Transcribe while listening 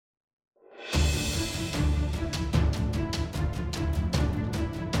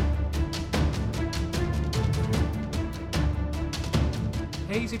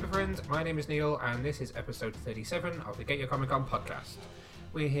Hey Super Friends, my name is Neil and this is episode 37 of the Get Your Comic Con podcast.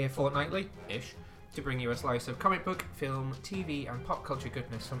 We're here fortnightly-ish to bring you a slice of comic book, film, TV and pop culture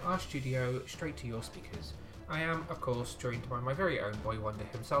goodness from our studio straight to your speakers. I am, of course, joined by my very own boy wonder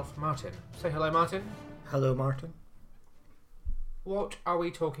himself, Martin. Say hello, Martin. Hello, Martin. What are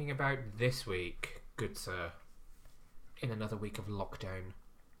we talking about this week, good sir, in another week of lockdown?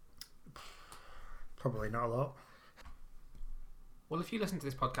 Probably not a lot. Well, if you listen to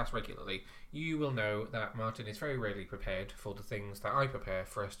this podcast regularly, you will know that Martin is very rarely prepared for the things that I prepare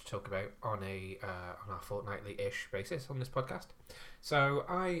for us to talk about on our fortnightly-ish basis on this podcast. So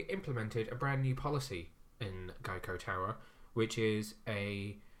I implemented a brand new policy in Geico Tower, which is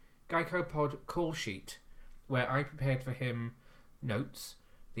a Geico Pod call sheet, where I prepared for him notes,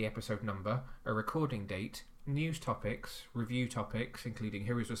 the episode number, a recording date, news topics, review topics, including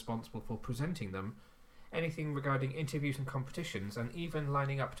who is responsible for presenting them, anything regarding interviews and competitions, and even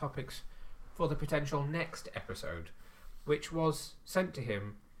lining up topics for the potential next episode, which was sent to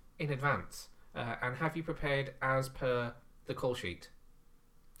him in advance. And have you prepared as per the call sheet?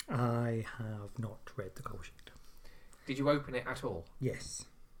 I have not read the call sheet. Did you open it at all? Yes.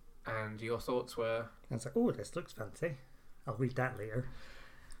 And your thoughts were? I was like, oh, this looks fancy. I'll read that later.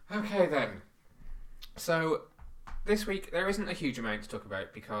 Okay then. So this week there isn't a huge amount to talk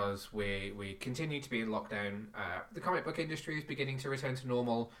about because we continue to be in lockdown. The comic book industry is beginning to return to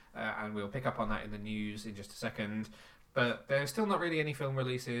normal, and we'll pick up on that in the news in just a second. But there's still not really any film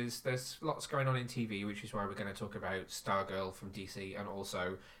releases. There's lots going on in TV, which is why we're going to talk about Stargirl from DC and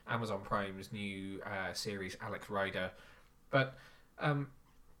also Amazon Prime's new series Alex Rider. But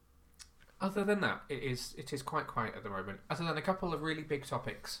other than that, it is quite quiet at the moment. Other than a couple of really big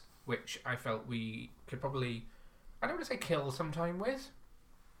topics, which I felt we could probably, I don't want to say kill some time with,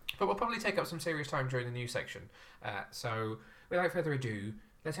 but we'll probably take up some serious time during the news section. So without further ado,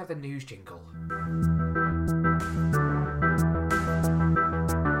 let's have the news jingle.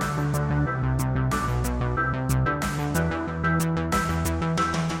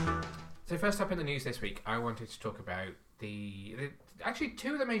 So first up in the news this week, I wanted to talk about actually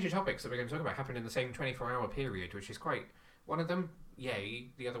two of the major topics that we're going to talk about happened in the same 24-hour period, which is quite, one of them, yay,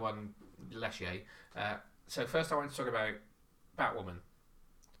 the other one, less yay. So first I want to talk about Batwoman.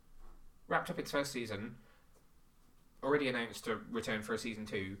 Wrapped up its first season, already announced to return for a season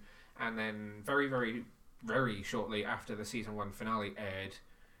 2, and then very, very, very shortly after the season 1 finale aired,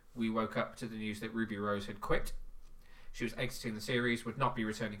 we woke up to the news that Ruby Rose had quit. She was exiting the series, would not be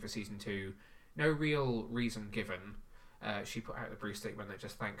returning for season 2. No real reason given. She put out a brief statement that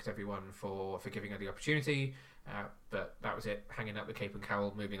just thanked everyone for giving her the opportunity, but that was it, hanging up the cape and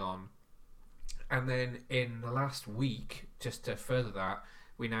cowl, moving on. And then in the last week, just to further that,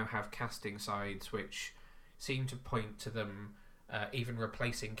 we now have casting sides which seem to point to them even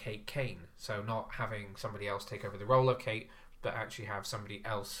replacing Kate Kane. So not having somebody else take over the role of Kate, but actually have somebody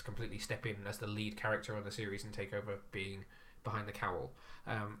else completely step in as the lead character on the series and take over being behind the cowl.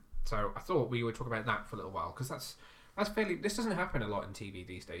 So I thought we would talk about that for a little while, because that's fairly, this doesn't happen a lot in TV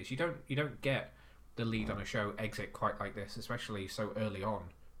these days. You don't get the lead on a show exit quite like this, especially so early on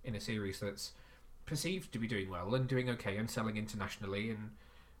in a series that's perceived to be doing well and doing okay and selling internationally, and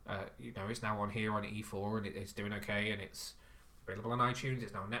it's now on here on E4 and it's doing okay, and it's available on iTunes,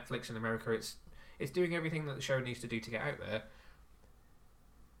 it's now on Netflix in America, it's doing everything that the show needs to do to get out there.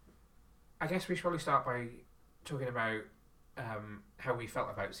 I guess we should probably start by talking about how we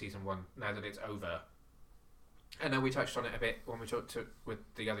felt about season 1 now that it's over. I know we touched on it a bit when we talked with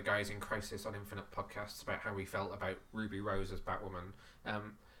the other guys in Crisis on Infinite podcasts about how we felt about Ruby Rose as Batwoman.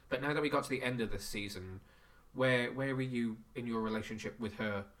 But now that we got to the end of this season, where were you in your relationship with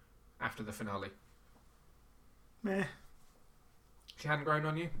her after the finale? Meh. She hadn't grown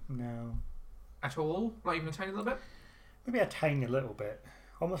on you? No. At all? Not even a tiny little bit? Maybe a tiny little bit.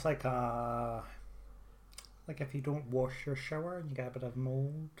 Almost like if you don't wash your shower and you get a bit of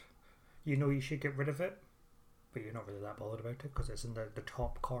mould, you know you should get rid of it, but you're not really that bothered about it because it's in the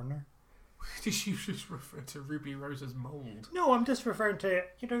top corner. Did you just refer to Ruby Rose as mould? No, I'm just referring to,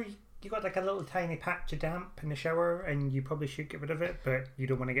 you got like a little tiny patch of damp in the shower and you probably should get rid of it, but you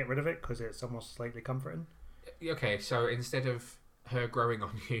don't want to get rid of it because it's almost slightly comforting. Okay, so instead of her growing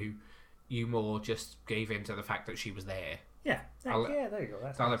on you, you more just gave in to the fact that she was there. Yeah, there you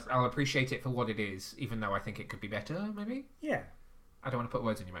go. I'll appreciate it for what it is, even though I think it could be better, maybe? Yeah. I don't want to put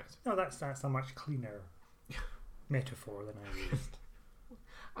words in your mouth. No, that's a much cleaner metaphor than I used.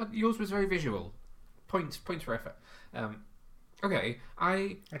 Yours was very visual. Points for effort. Okay,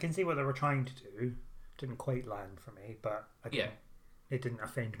 I can see what they were trying to do. Didn't quite land for me, but it didn't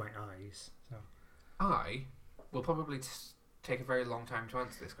offend my eyes. So I will probably take a very long time to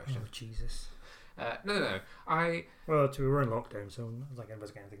answer this question. Oh, Jesus. No. Well, we were in lockdown, so it was like I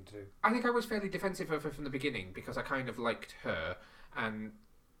wasn't getting anything to do. I think I was fairly defensive of her from the beginning because I kind of liked her, and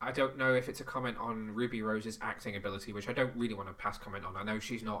I don't know if it's a comment on Ruby Rose's acting ability, which I don't really want to pass comment on. I know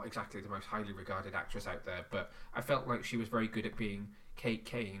she's not exactly the most highly regarded actress out there, but I felt like she was very good at being Kate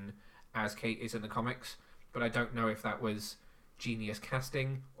Kane, as Kate is in the comics, but I don't know if that was genius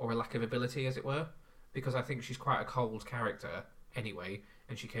casting or a lack of ability, as it were, because I think she's quite a cold character anyway,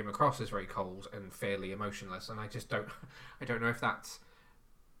 and she came across as very cold and fairly emotionless, and I don't know if that's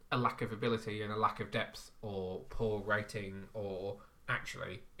a lack of ability and a lack of depth, or poor writing, or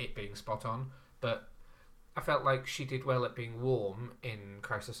actually it being spot on. But I felt like she did well at being warm in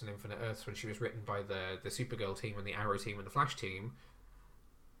Crisis on Infinite Earths when she was written by the Supergirl team and the Arrow team and the Flash team,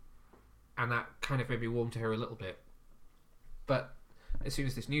 and that kind of made me warm to her a little bit. But as soon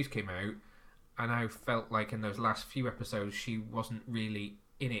as this news came out, I now felt like in those last few episodes she wasn't really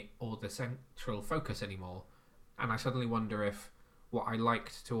in it or the central focus anymore, and I suddenly wonder if what I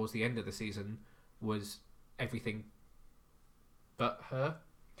liked towards the end of the season was everything but her.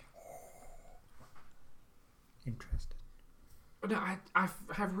 Interesting. No, I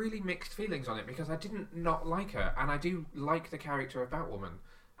have really mixed feelings on it because I didn't not like her, and I do like the character of Batwoman,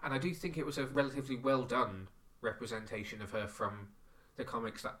 and I do think it was a relatively well done representation of her from the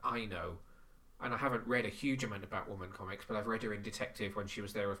comics that I know. And I haven't read a huge amount of Batwoman comics, but I've read her in Detective when she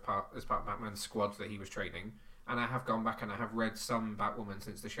was there as part of Batman's squad that he was training. And I have gone back and I have read some Batwoman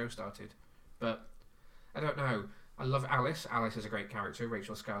since the show started. But I don't know. I love Alice. Alice is a great character.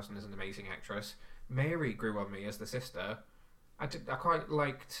 Rachel Skarsten is an amazing actress. Mary grew on me as the sister. I quite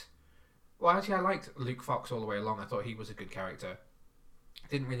liked... Well, actually, I liked Luke Fox all the way along. I thought he was a good character. I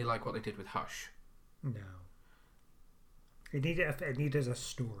didn't really like what they did with Hush. No. It needed a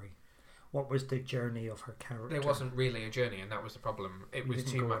story. What was the journey of her character? There wasn't really a journey, and that was the problem. It was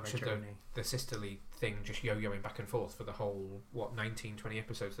too much of journey. the sisterly thing just yo-yoing back and forth for the whole, 19, 20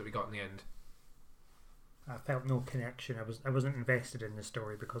 episodes that we got in the end. I felt no connection. I wasn't invested in the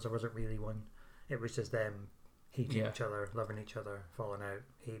story because there wasn't really one. It was just them hating each other, loving each other, falling out,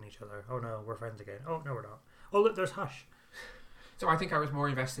 hating each other. Oh no, we're friends again. Oh no, we're not. Oh look, there's Hush. So I think I was more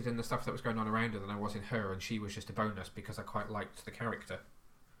invested in the stuff that was going on around her than I was in her, and she was just a bonus because I quite liked the character.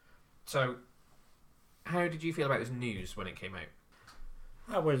 So, how did you feel about this news when it came out?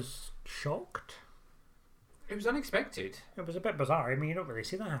 I was shocked. It was unexpected. It was a bit bizarre. I mean, you don't really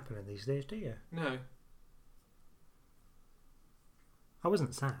see that happening these days, do you? No. I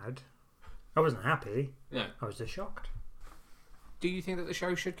wasn't sad. I wasn't happy. No. I was just shocked. Do you think that the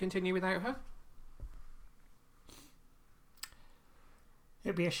show should continue without her?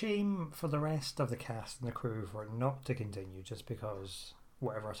 It'd be a shame for the rest of the cast and the crew for it not to continue just because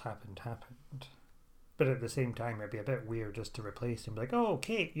whatever's happened. But at the same time, it'd be a bit weird just to replace him. Like, oh,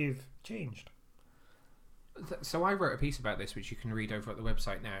 Kate, you've changed. So I wrote a piece about this, which you can read over at the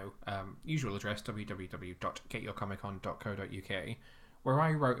website now. Usual address, www.getyourcomiccon.co.uk, where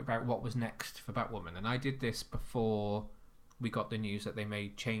I wrote about what was next for Batwoman. And I did this before we got the news that they may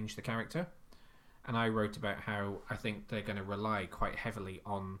change the character. And I wrote about how I think they're going to rely quite heavily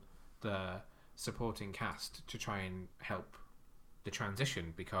on the supporting cast to try and help the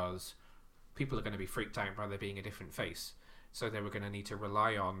transition, because people are going to be freaked out by there being a different face. So they were going to need to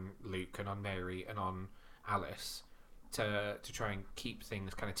rely on Luke and on Mary and on Alice to try and keep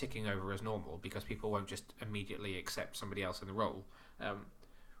things kind of ticking over as normal, because people won't just immediately accept somebody else in the role,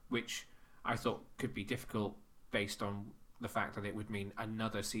 which I thought could be difficult based on the fact that it would mean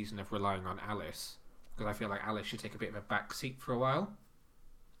another season of relying on Alice, because I feel like Alice should take a bit of a back seat for a while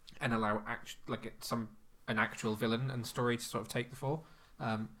and allow an actual villain and story to sort of take the fall.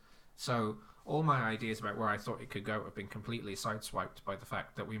 So all my ideas about where I thought it could go have been completely sideswiped by the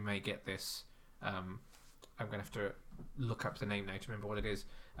fact that we may get this. I'm going to have to look up the name now to remember what it is.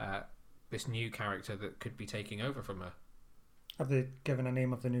 This new character that could be taking over from her. Have they given a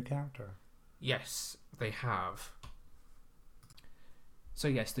name of the new character? Yes, they have. So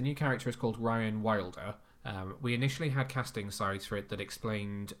yes, the new character is called Ryan Wilder. We initially had casting sites for it that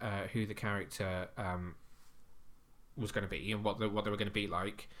explained who the character was going to be and what they were going to be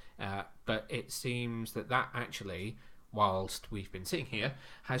like, but it seems that actually, whilst we've been sitting here,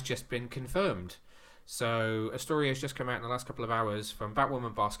 has just been confirmed. So a story has just come out in the last couple of hours from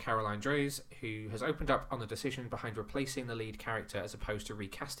Batwoman boss Caroline Dres, who has opened up on the decision behind replacing the lead character as opposed to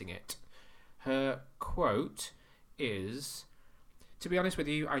recasting it. Her quote is, "To be honest with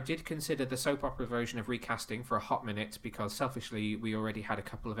you, I did consider the soap opera version of recasting for a hot minute because selfishly we already had a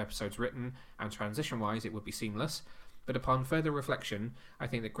couple of episodes written and transition-wise it would be seamless. But upon further reflection, I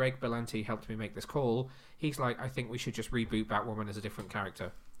think that Greg Berlanti helped me make this call. He's like, I think we should just reboot Batwoman as a different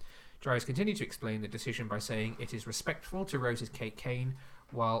character. Dries continued to explain the decision by saying it is respectful to Rose's Kate Kane,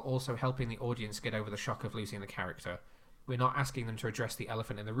 while also helping the audience get over the shock of losing the character. We're not asking them to address the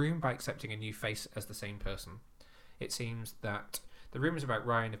elephant in the room by accepting a new face as the same person. It seems that the rumours about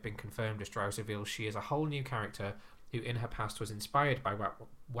Ryan have been confirmed as Dries reveals she is a whole new character who in her past was inspired by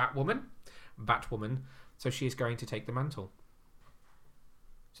Batwoman, so she is going to take the mantle.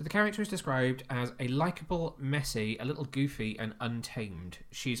 So the character is described as a likeable, messy, a little goofy and untamed.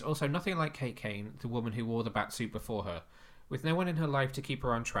 She's also nothing like Kate Kane, the woman who wore the Batsuit before her. With no one in her life to keep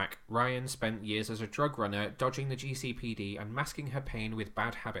her on track, Ryan spent years as a drug runner, dodging the GCPD and masking her pain with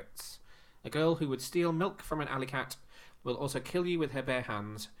bad habits. A girl who would steal milk from an alley cat, will also kill you with her bare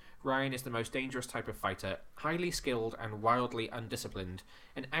hands. Ryan is the most dangerous type of fighter, highly skilled and wildly undisciplined,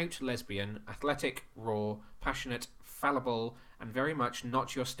 an out lesbian, athletic, raw, passionate, fallible, and very much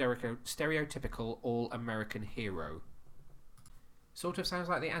not your stereotypical all-American hero. Sort of sounds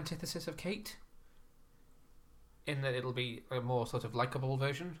like the antithesis of Kate, in that it'll be a more sort of likeable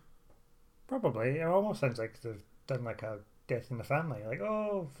version. Probably. It almost sounds like they've done like a death in the family. Like,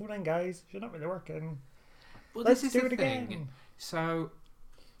 oh, phone in, guys. You're not really working. Well, Let's this is do the it thing. again. So,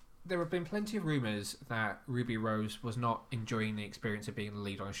 there have been plenty of rumours that Ruby Rose was not enjoying the experience of being the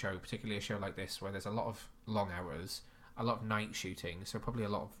lead on a show, particularly a show like this, where there's a lot of long hours, a lot of night shooting, so probably a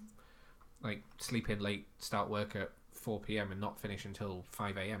lot of like sleep in late, start work at 4 p.m. and not finish until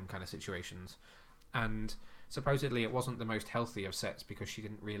 5 a.m. kind of situations. And supposedly it wasn't the most healthy of sets because she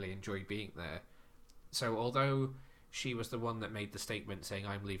didn't really enjoy being there. So although she was the one that made the statement saying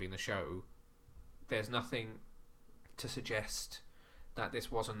I'm leaving the show, there's nothing to suggest that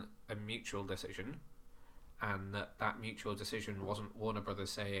this wasn't a mutual decision, and that mutual decision wasn't Warner Brothers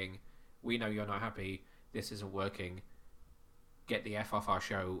saying, we know you're not happy, this isn't working, get the F off our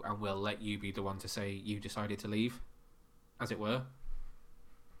show and we'll let you be the one to say you decided to leave, as it were.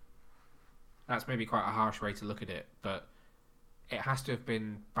 That's maybe quite a harsh way to look at it, but it has to have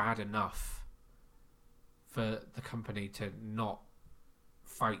been bad enough for the company to not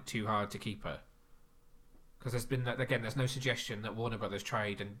fight too hard to keep her. Because there's been, again, there's no suggestion that Warner Brothers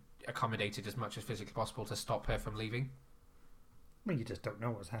tried and accommodated as much as physically possible to stop her from leaving. Well, you just don't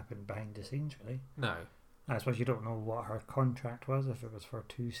know what's happened behind the scenes, really. No. I suppose you don't know what her contract was, if it was for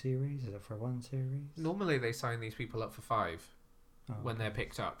 2 series, is it for 1 series? Normally they sign these people up for 5 when okay. they're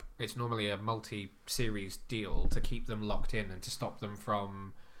picked up. It's normally a multi-series deal to keep them locked in and to stop them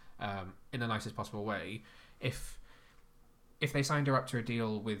from, in the nicest possible way. If they signed her up to a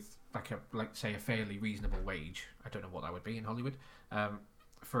deal with say a fairly reasonable wage, I don't know what that would be in Hollywood,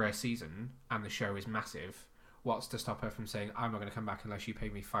 for a season, and the show is massive, what's to stop her from saying, I'm not going to come back unless you pay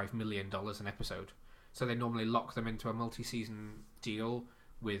me $5 million an episode? So they normally lock them into a multi-season deal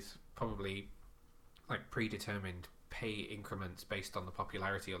with probably like predetermined pay increments based on the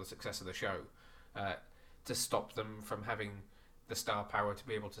popularity or the success of the show, to stop them from having the star power to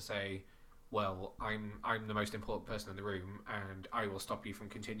be able to say, well, I'm the most important person in the room, and I will stop you from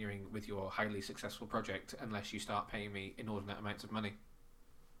continuing with your highly successful project unless you start paying me inordinate amounts of money.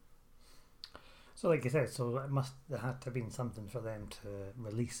 So like you said, so it must have had to have been something for them to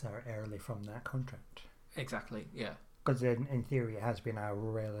release her early from that contract. Exactly, yeah. Because in theory it has been a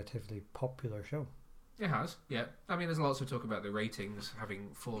relatively popular show. It has, yeah. I mean, there's lots of talk about the ratings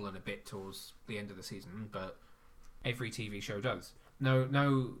having fallen a bit towards the end of the season, but every TV show does. No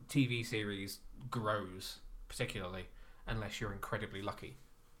TV series grows particularly unless you're incredibly lucky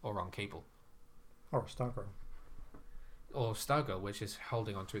or on cable. Or Stargirl. Or Stargirl, which is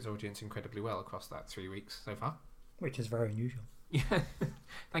holding on to its audience incredibly well across that 3 weeks so far. Which is very unusual. Yeah,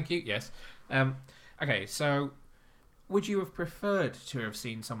 thank you, yes. Okay, so would you have preferred to have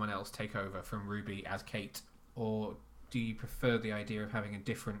seen someone else take over from Ruby as Kate, or do you prefer the idea of having a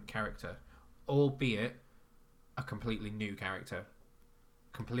different character, albeit a completely new character?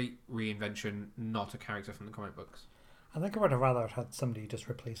 Complete reinvention, not a character from the comic books. I think I would have rather had somebody just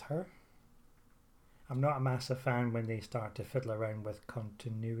replace her. I'm not a massive fan when they start to fiddle around with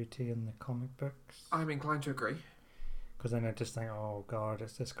continuity in the comic books. I'm inclined to agree. Because then I just think, oh god,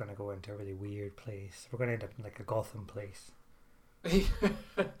 it's just going to go into a really weird place. We're going to end up in like a Gotham place.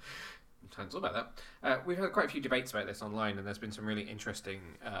 Sounds all about that. We've had quite a few debates about this online, and there's been some really interesting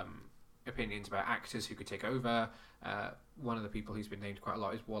opinions about actors who could take over. One of the people who's been named quite a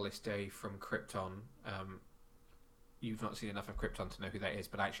lot is Wallace Day from Krypton. You've not seen enough of Krypton to know who that is,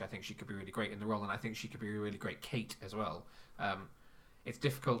 but actually I think she could be really great in the role, and I think she could be a really great Kate as well. It's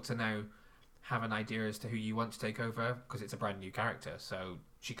difficult to now have an idea as to who you want to take over because it's a brand new character, so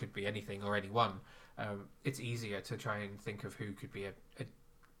she could be anything or anyone. It's easier to try and think of who could be I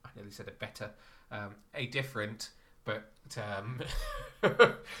nearly said a better, a different, but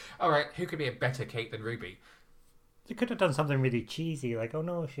all right, who could be a better Kate than Ruby? They could have done something really cheesy, like, oh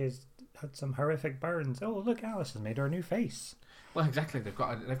no, she's had some horrific burns. Oh look, Alice has made her a new face. Well, exactly. They've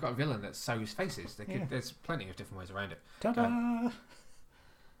got a villain that sews faces. There's plenty of different ways around it. Ta-da!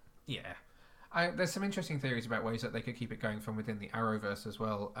 Yeah. There's some interesting theories about ways that they could keep it going from within the Arrowverse as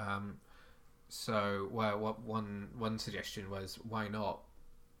well. One suggestion was, why not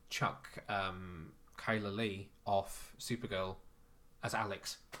chuck Kyla Lee off Supergirl as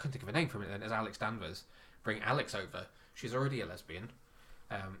Alex? I couldn't think of a name for it then. As Alex Danvers, bring Alex over. She's already a lesbian.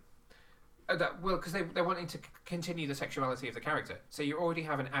 Because they're wanting to continue the sexuality of the character. So you already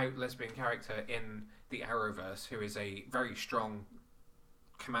have an out lesbian character in the Arrowverse who is a very strong,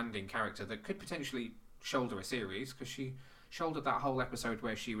 commanding character that could potentially shoulder a series, because she shouldered that whole episode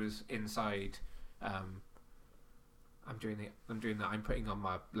where she was inside. I'm putting on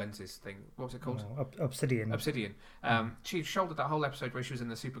my lenses thing. What was it called? Oh, Obsidian. She shouldered that whole episode where she was in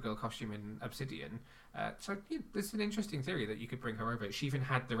the Supergirl costume in Obsidian. So there's an interesting theory that you could bring her over. She even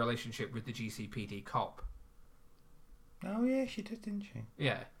had the relationship with the GCPD cop. Oh yeah, she did, didn't she?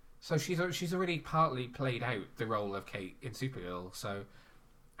 Yeah. So she's already partly played out the role of Kate in Supergirl.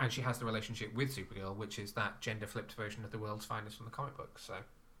 And she has the relationship with Supergirl, which is that gender flipped version of the world's finest from the comic books. So.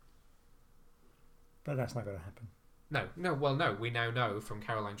 But that's not going to happen. No. We now know from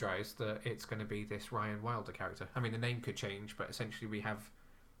Caroline Dries that it's going to be this Ryan Wilder character. I mean, the name could change, but essentially we have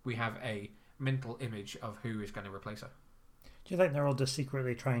a mental image of who is going to replace her. Do you think they're all just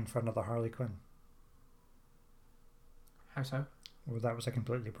secretly trying for another Harley Quinn? How so? Well, that was a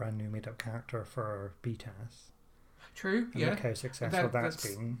completely brand new made-up character for BTAS. True, and yeah. Look how successful that's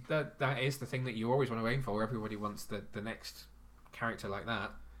been. That is the thing that you always want to aim for. Everybody wants the next character like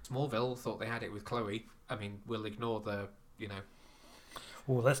that. Smallville thought they had it with Chloe. I mean, we'll ignore the,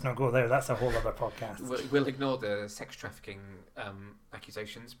 Oh, let's not go there. That's a whole other podcast. We'll ignore the sex trafficking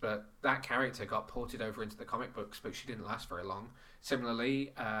accusations, but that character got ported over into the comic books, but she didn't last very long.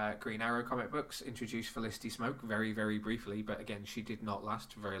 Similarly, Green Arrow comic books introduced Felicity Smoke very, very briefly, but again, she did not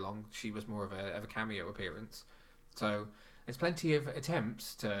last very long. She was more of a cameo appearance. So there's plenty of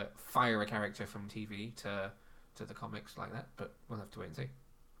attempts to fire a character from TV to the comics like that, but we'll have to wait and see.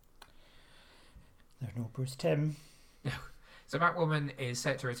 There's no Bruce Timm. No. So Batwoman is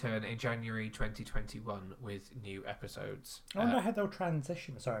set to return in January 2021 with new episodes. I wonder how they'll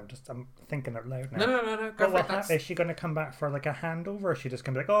transition. Sorry, I'm thinking out loud now. No. Go for it. Is she going to come back for like a handover, or is she just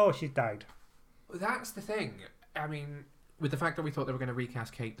going to be like, oh, she's died? That's the thing. I mean, with the fact that we thought they were going to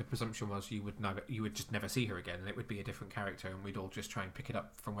recast Kate, the presumption was you would just never see her again, and it would be a different character, and we'd all just try and pick it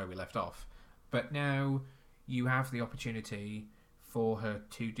up from where we left off. But now you have the opportunity for her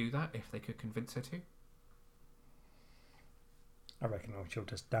to do that if they could convince her to. I reckon she'll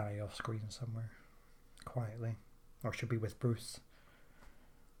just die off screen somewhere quietly, or she'll be with Bruce.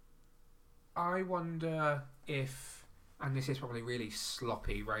 I wonder if, and this is probably really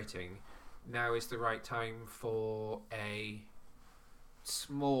sloppy writing, now is the right time for a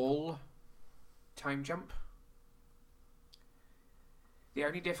small time jump. The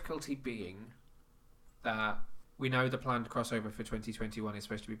only difficulty being that we know the planned crossover for 2021 is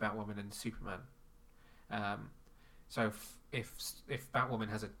supposed to be Batwoman and Superman. So if Batwoman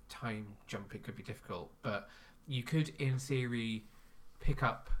has a time jump, it could be difficult. But you could, in theory, pick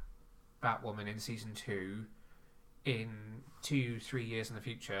up Batwoman in season 2 in 2-3 years in the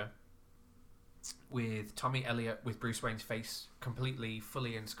future, with Tommy Elliott with Bruce Wayne's face completely,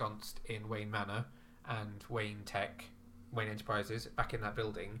 fully ensconced in Wayne Manor and Wayne Enterprises back in that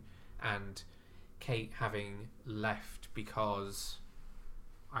building, and Kate having left because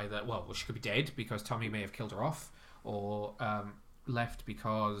she could be dead because Tommy may have killed her off, or left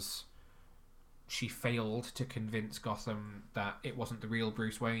because she failed to convince Gotham that it wasn't the real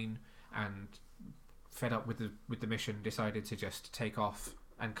Bruce Wayne, and fed up with the mission decided to just take off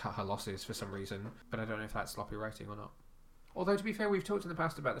and cut her losses for some reason. But I don't know if that's sloppy writing or not. Although, to be fair, we've talked in the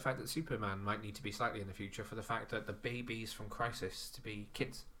past about the fact that Superman might need to be slightly in the future for the fact that the babies from Crisis to be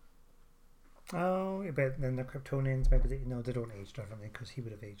kids. Oh, but then the Kryptonians, maybe they don't age differently, because he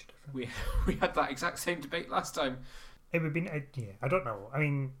would have aged differently. We had that exact same debate last time. It would be, I don't know. I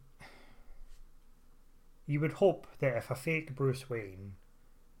mean, you would hope that if a fake Bruce Wayne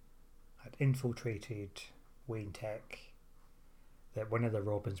had infiltrated Wayne Tech, that one of the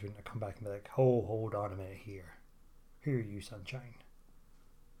Robins wouldn't have come back and be like, oh, hold on a minute here. Who are you, Sunshine?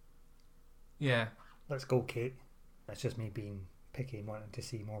 Yeah. Let's go, Kate. That's just me being picky and wanting to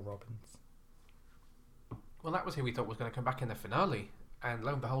see more Robins. Well, that was who we thought was going to come back in the finale and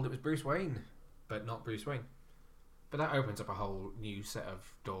lo and behold, it was Bruce Wayne, but not Bruce Wayne. But that opens up a whole new set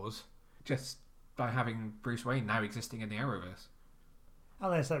of doors just by having Bruce Wayne now existing in the Arrowverse.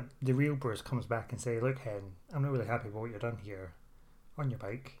 Unless the real Bruce comes back and say, "Look, Hen, I'm not really happy with what you've done here. On your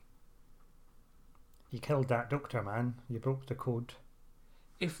bike. You killed that doctor, man. You broke the code."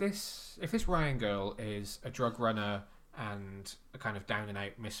 If this Ryan girl is a drug runner and a kind of down and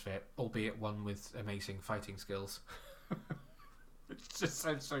out misfit, albeit one with amazing fighting skills, it just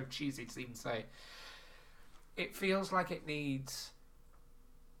sounds so cheesy to even say. It feels like it needs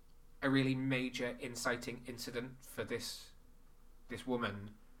a really major inciting incident for this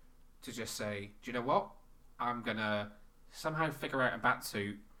woman to just say, "Do you know what? I'm gonna somehow figure out a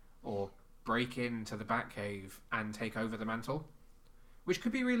Batsuit or break into the Batcave and take over the mantle," which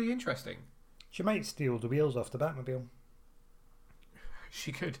could be really interesting. She might steal the wheels off the Batmobile.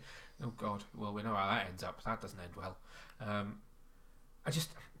 She could. Oh God. Well, we know how that ends up. That doesn't end well.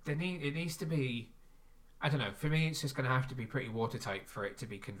 It needs to be. I don't know. For me, it's just going to have to be pretty watertight for it to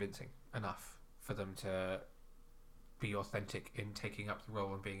be convincing enough for them to be authentic in taking up the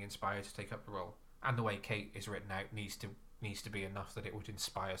role and being inspired to take up the role. And the way Kate is written out needs to be enough that it would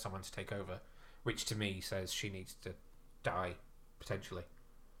inspire someone to take over, which to me says she needs to die potentially.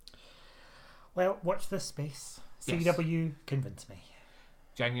 Well, watch this space. Yes. CW, convince me.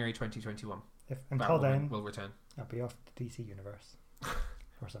 January 2021. Until then, will return. I'll be off to DC Universe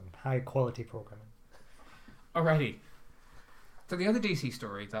for some high quality programming. Alrighty. So the other DC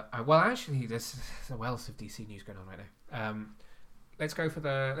story that actually there's a wealth of DC news going on right now. Let's go for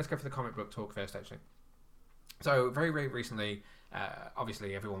the comic book talk first, actually. So very, very recently,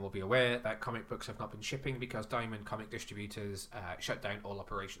 obviously everyone will be aware that comic books have not been shipping because Diamond Comic Distributors shut down all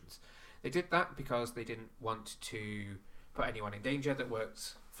operations. They did that because they didn't want to put anyone in danger that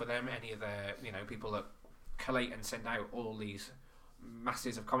worked for them, any of their people that collate and send out all these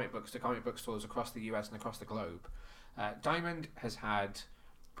masses of comic books to comic book stores across the US and across the globe. Diamond has had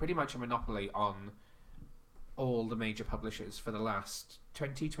pretty much a monopoly on all the major publishers for the last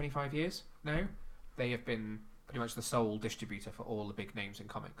 20-25 years now. They have been pretty much the sole distributor for all the big names in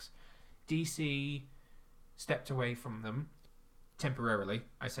comics. DC stepped away from them temporarily,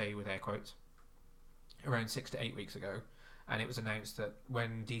 I say with air quotes, around 6 to 8 weeks ago, and it was announced that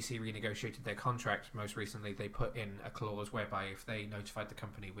when DC renegotiated their contract most recently, they put in a clause whereby if they notified the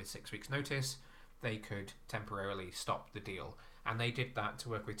company with 6 weeks notice, they could temporarily stop the deal. And they did that to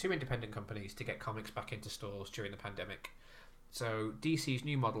work with 2 independent companies to get comics back into stores during the pandemic. So DC's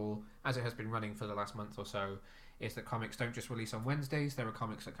new model, as it has been running for the last month or so, is that comics don't just release on Wednesdays. There are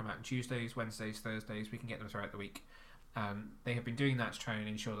comics that come out on Tuesdays, Wednesdays, Thursdays. We can get them throughout the week. They have been doing that to try and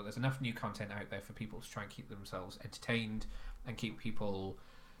ensure that there's enough new content out there for people to try and keep themselves entertained and keep people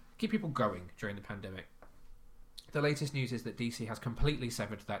going during the pandemic. The latest news is that DC has completely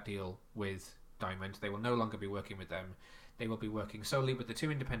severed that deal with Diamond. They will no longer be working with them. They will be working solely with the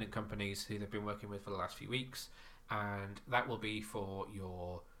 2 independent companies who they've been working with for the last few weeks, and that will be for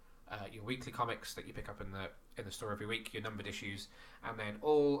your weekly comics that you pick up in the store every week, your numbered issues, and then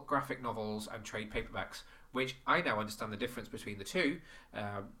all graphic novels and trade paperbacks, which I now understand the difference between the two,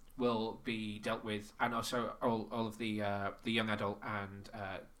 will be dealt with, and also all of the young adult and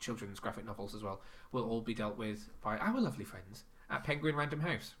children's graphic novels as well will all be dealt with by our lovely friends at Penguin Random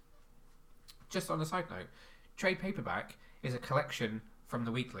House. Just on a side note, trade paperback is a collection from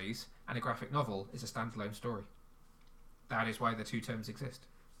the weeklies, and a graphic novel is a standalone story. That is why the 2 terms exist.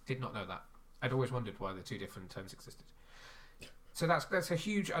 Did not know that. I'd always wondered why the 2 different terms existed. So that's a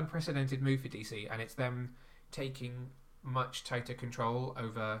huge unprecedented move for DC, and it's them taking much tighter control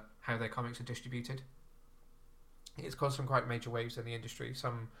over how their comics are distributed. It's caused some quite major waves in the industry.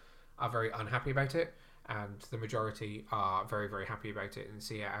 Some are very unhappy about it, and the majority are very, very happy about it and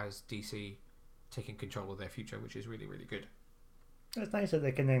see it as DC taking control of their future, which is really, really good. It's nice that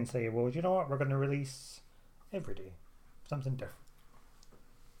they can then say, well, you know what, we're going to release every day something different.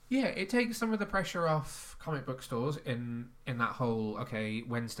 Yeah, it takes some of the pressure off comic book stores in that whole, okay,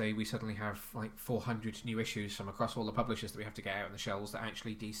 Wednesday we suddenly have like 400 new issues from across all the publishers that we have to get out on the shelves, that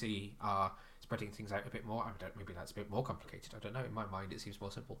actually DC are spreading things out a bit more. Maybe that's a bit more complicated, I don't know. In my mind it seems more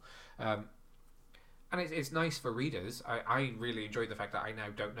simple. And it's nice for readers. I really enjoy the fact that I now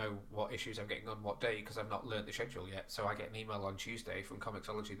don't know what issues I'm getting on what day because I've not learned the schedule yet. So I get an email on Tuesday from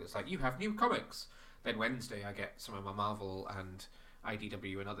Comixology that's like, you have new comics. Then Wednesday I get some of my Marvel and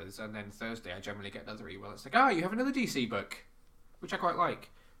IDW and others, and then Thursday I generally get another email. It's like, you have another DC book, which I quite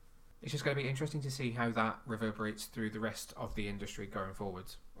like. It's just going to be interesting to see how that reverberates through the rest of the industry going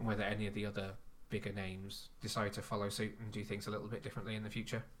forwards, and whether any of the other bigger names decide to follow suit and do things a little bit differently in the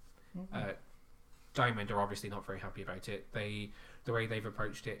future. Mm-hmm. Diamond are obviously not very happy about it. The way they've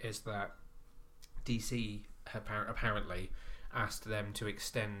approached it is that DC apparently asked them to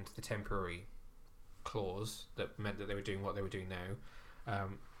extend the temporary clause that meant that they were doing what they were doing now,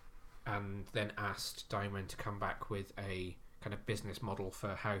 and then asked Diamond to come back with a kind of business model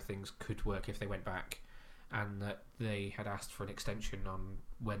for how things could work if they went back, and that they had asked for an extension on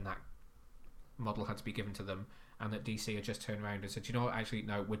when that model had to be given to them, and that DC had just turned around and said, you know what, actually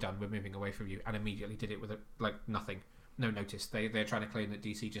no, we're done, we're moving away from you, and immediately did it with nothing, no notice. They're trying to claim that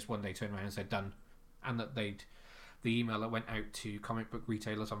DC just one day turned around and said done, and that the email that went out to comic book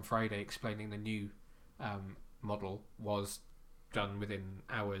retailers on Friday explaining the new model was done within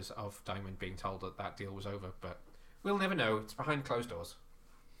hours of Diamond being told that deal was over. But we'll never know. It's behind closed doors.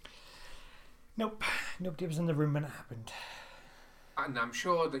 Nope. Nobody was in the room when it happened. And I'm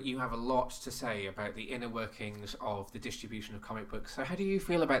sure that you have a lot to say about the inner workings of the distribution of comic books. So how do you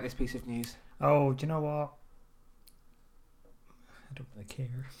feel about this piece of news? Oh, do you know what? I don't really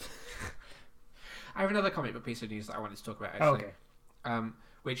care. I have another comic book piece of news that I wanted to talk about, actually. Okay.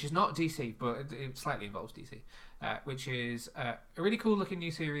 Which is not DC, but it slightly involves DC. Which is a really cool looking new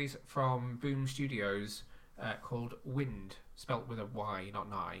series from Boom Studios called Wind, spelt with a Y, not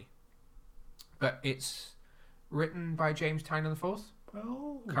an I. But it's written by James Tynion IV,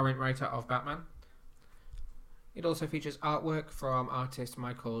 current writer of Batman. It also features artwork from artist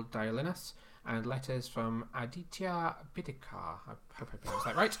Michael Diolinas and letters from Aditya Bidikar. I hope I pronounced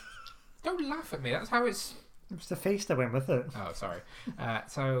that right. Don't laugh at me, that's how it's... It was the face that went with it. Oh, sorry.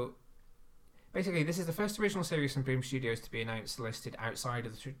 So, basically, this is the first original series from Boom Studios to be announced listed outside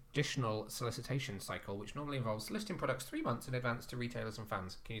of the traditional solicitation cycle, which normally involves listing products 3 months in advance to retailers and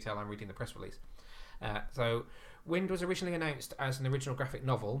fans. Can you tell I'm reading the press release? So, Wind was originally announced as an original graphic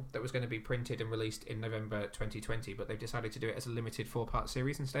novel that was going to be printed and released in November 2020, but they've decided to do it as a limited 4-part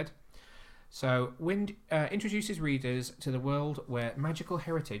series instead. So, Wind introduces readers to the world where magical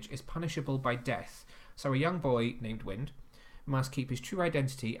heritage is punishable by death. So a young boy named Wind must keep his true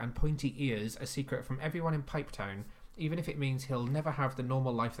identity and pointy ears a secret from everyone in Pipetown, even if it means he'll never have the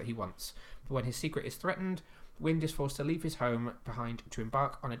normal life that he wants. But when his secret is threatened, Wind is forced to leave his home behind to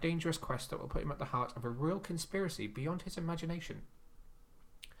embark on a dangerous quest that will put him at the heart of a real conspiracy beyond his imagination.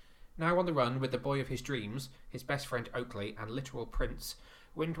 Now on the run with the boy of his dreams, his best friend Oakley, and literal prince,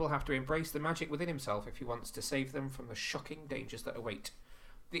 Wind will have to embrace the magic within himself if he wants to save them from the shocking dangers that await.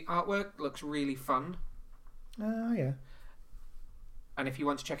 The artwork looks really fun. Oh, yeah. And if you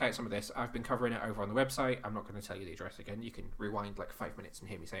want to check out some of this, I've been covering it over on the website. I'm not going to tell you the address again. You can rewind like 5 minutes and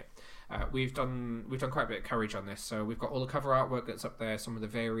hear me say it. We've done quite a bit of coverage on this. So we've got all the cover artwork that's up there, some of the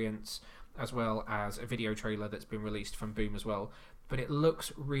variants, as well as a video trailer that's been released from Boom as well. But it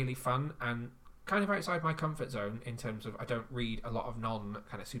looks really fun and kind of outside my comfort zone in terms of I don't read a lot of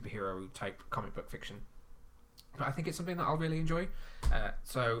non-kind of superhero type comic book fiction. But I think it's something that I'll really enjoy.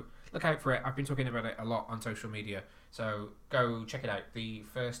 So look out for it. I've been talking about it a lot on social media. So go check it out. The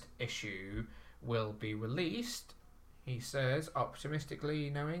first issue will be released, he says, optimistically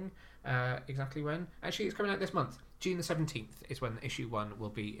knowing exactly when. Actually, it's coming out this month. June the 17th is when issue 1 will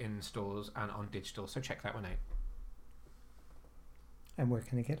be in stores and on digital. So check that one out. And where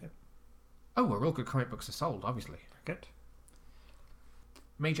can I get it? Oh, where all good comic books are sold, obviously. Good.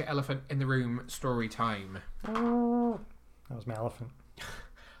 Major elephant in the room story time. That was my elephant.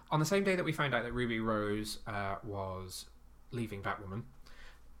 On the same day that we found out that Ruby Rose was leaving Batwoman,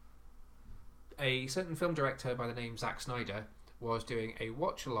 a certain film director by the name Zack Snyder was doing a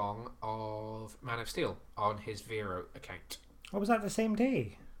watch-along of Man of Steel on his Vero account. Oh, was that the same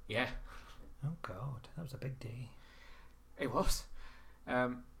day? Yeah. Oh, God. That was a big day. It was.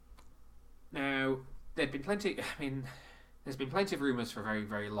 Now, there'd been plenty... I mean... There's been plenty of rumours for a very,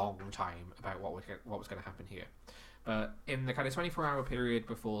 very long time about what was going to happen here. But in the kind of 24-hour period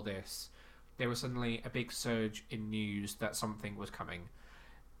before this, there was suddenly a big surge in news that something was coming.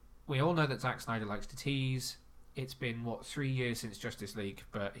 We all know that Zack Snyder likes to tease. It's been, 3 years since Justice League,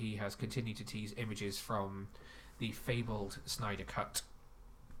 but he has continued to tease images from the fabled Snyder Cut.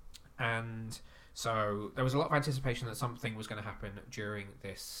 And so there was a lot of anticipation that something was going to happen during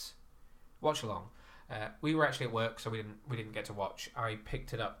this watch-along. We were actually at work, so we didn't get to watch. I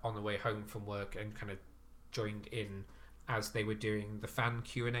picked it up on the way home from work and kind of joined in as they were doing the fan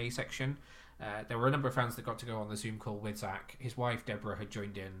Q&A section. There were a number of fans that got to go on the Zoom call with Zach. His wife Deborah had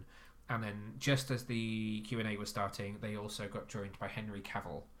joined in, and then just as the Q&A was starting, they also got joined by Henry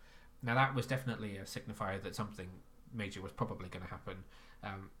Cavill. Now that was definitely a signifier that something major was probably going to happen.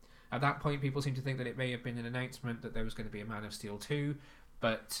 At that point, people seemed to think that it may have been an announcement that there was going to be a Man of Steel 2,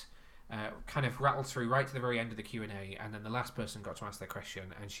 but kind of rattled through right to the very end of the Q&A, and then the last person got to ask their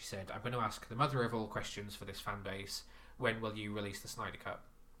question, and she said, I'm going to ask the mother of all questions for this fan base, when will you release the Snyder Cut?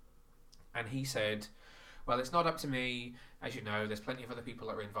 And he said, well, it's not up to me. As you know, there's plenty of other people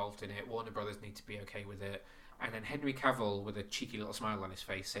that are involved in it. Warner Brothers need to be okay with it. And then Henry Cavill, with a cheeky little smile on his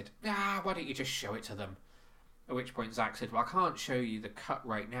face, said, why don't you just show it to them? At which point Zack said, well, I can't show you the cut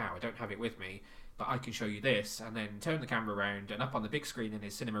right now. I don't have it with me. But I can show you this. And then turned the camera around, and up on the big screen in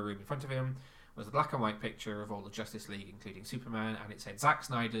his cinema room in front of him was a black and white picture of all the Justice League, including Superman. And it said, Zack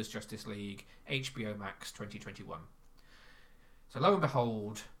Snyder's Justice League, HBO Max 2021. So lo and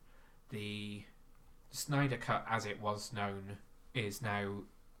behold, the Snyder Cut, as it was known, is now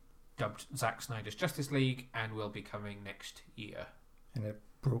dubbed Zack Snyder's Justice League and will be coming next year. And it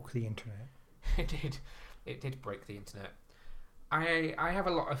broke the internet. It did break the internet. I have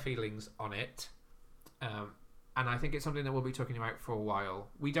a lot of feelings on it, and I think it's something that we'll be talking about for a while.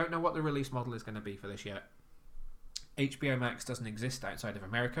 We don't know what the release model is going to be for this yet. HBO Max doesn't exist outside of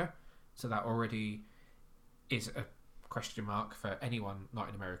America, so that already is a question mark for anyone not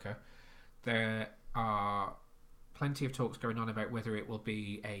in America. There are plenty of talks going on about whether it will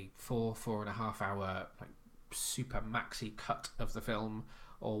be a 4.5 hour super maxi cut of the film,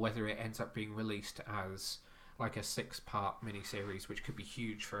 or whether it ends up being released as like a 6-part miniseries, which could be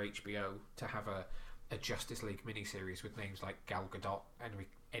huge for HBO to have a Justice League miniseries with names like Gal Gadot, Henry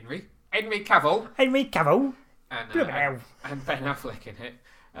Cavill, and Ben Affleck in it.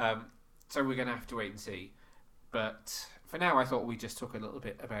 So we're going to have to wait and see. But for now, I thought we'd just talk a little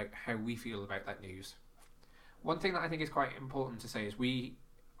bit about how we feel about that news. One thing that I think is quite important to say is we,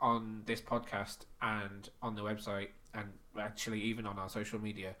 on this podcast and on the website, and actually even on our social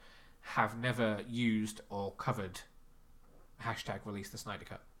media, have never used or covered hashtag release the Snyder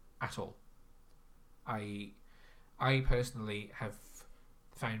Cut at all. I personally have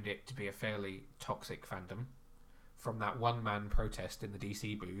found it to be a fairly toxic fandom, from that one-man protest in the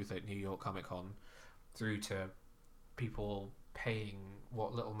DC booth at New York Comic Con through to people paying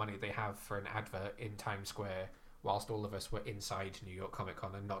what little money they have for an advert in Times Square, whilst all of us were inside New York Comic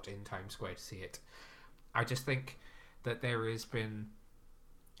Con and not in Times Square to see it. I just think that there has been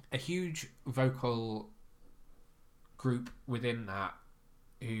a huge vocal group within that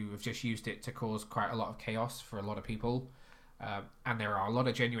who have just used it to cause quite a lot of chaos for a lot of people. And there are a lot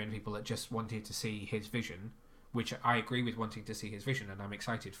of genuine people that just wanted to see his vision, which I agree with wanting to see his vision, and I'm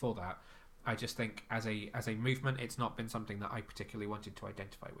excited for that. I just think as a movement, it's not been something that I particularly wanted to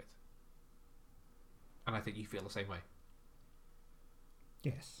identify with. And I think you feel the same way.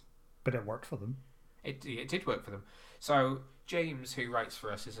 Yes, but it worked for them. It did work for them. So James, who writes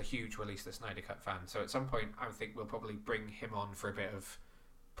for us, is a huge Release the Snyder Cut fan. So at some point, I think we'll probably bring him on for a bit of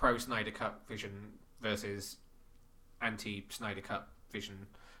pro-Snyder Cut vision versus anti-Snyder Cut vision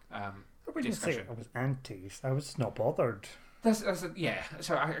I wouldn't discussion. say I was anti. I was just not bothered. Yeah.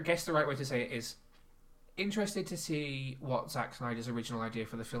 So I guess the right way to say it is interested to see what Zack Snyder's original idea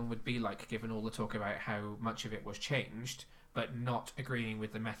for the film would be like, given all the talk about how much of it was changed, but not agreeing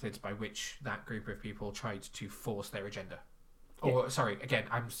with the methods by which that group of people tried to force their agenda. Yeah. Or, sorry, again,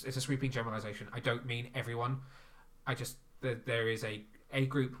 it's a sweeping generalization. I don't mean everyone. There is a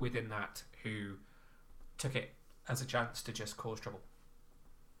group within that who took it as a chance to just cause trouble.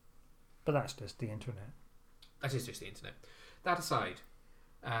 But that's just the internet. That is just the internet. That aside,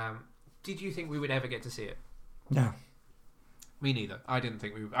 did you think we would ever get to see it? No. Me neither. I didn't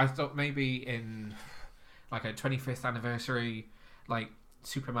think we would. I thought maybe in like a 25th anniversary, like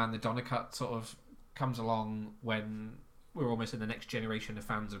Superman the Donner Cut sort of comes along when we're almost in the next generation of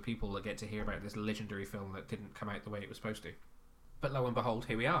fans of people that get to hear about this legendary film that didn't come out the way it was supposed to. But lo and behold,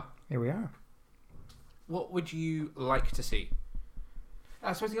 here we are. Here we are. What would you like to see?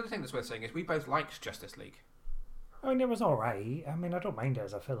 I suppose the other thing that's worth saying is we both liked Justice League. I mean, it was alright. I mean, I don't mind it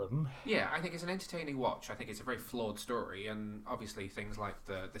as a film. Yeah, I think it's an entertaining watch. I think it's a very flawed story, and obviously things like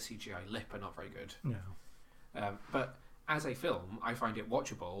the CGI lip are not very good. No. But as a film, I find it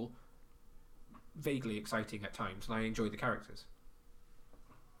watchable, vaguely exciting at times, and I enjoy the characters.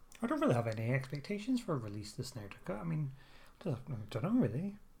 I don't really have any expectations for Release the Snyder Cut. I mean, I don't know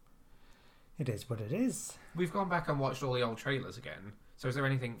really. It is what it is. We've gone back and watched all the old trailers again. So is there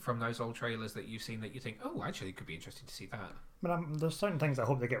anything from those old trailers that you've seen that you think, oh, actually, it could be interesting to see that? But there's certain things I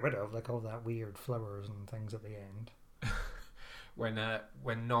hope they get rid of, like all that weird flowers and things at the end.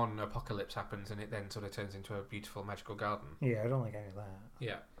 When non-apocalypse happens and it then sort of turns into a beautiful magical garden. Yeah, I don't like any of that.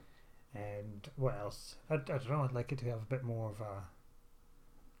 Yeah. And what else? I don't know, I'd like it to have a bit more of a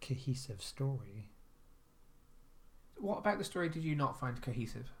cohesive story. What about the story did you not find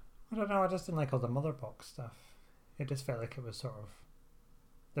cohesive? I don't know, I just didn't like all the Mother Box stuff. It just felt like it was sort of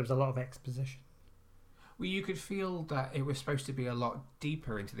There was a lot of exposition. Well, you could feel that it was supposed to be a lot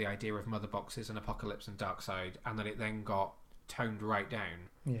deeper into the idea of mother boxes and Apocalypse and Darkseid, and that it then got toned right down.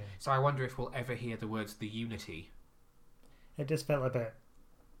 Yeah. So I wonder if we'll ever hear the words "the Unity." It just felt a bit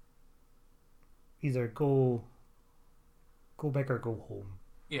either go big or go home.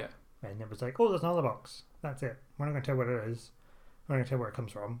 Yeah. And it was like, oh, there's another box. That's it. We're not going to tell what it is. We're not going to tell where it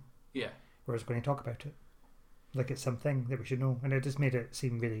comes from. Yeah. We're just going to talk about it. Like it's something that we should know. And it just made it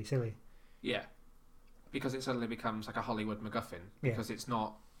seem really silly. Yeah. Because it suddenly becomes like a Hollywood MacGuffin. Yeah. Because it's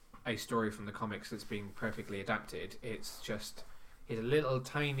not a story from the comics that's being perfectly adapted. It's just a little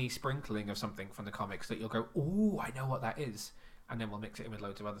tiny sprinkling of something from the comics that you'll go, oh, I know what that is. And then we'll mix it in with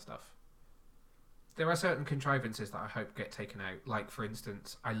loads of other stuff. There are certain contrivances that I hope get taken out. Like, for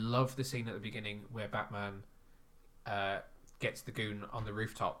instance, I love the scene at the beginning where Batman gets the goon on the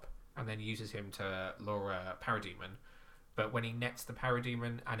rooftop and then uses him to lure a parademon. But when he nets the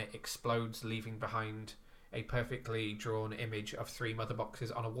parademon and it explodes, leaving behind a perfectly drawn image of 3 mother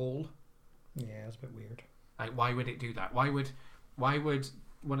boxes on a wall. Yeah, it's a bit weird. Like, why would it do that? Why would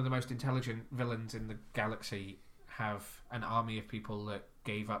one of the most intelligent villains in the galaxy have an army of people that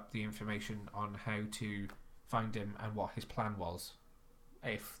gave up the information on how to find him and what his plan was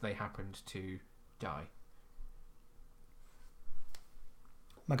if they happened to die?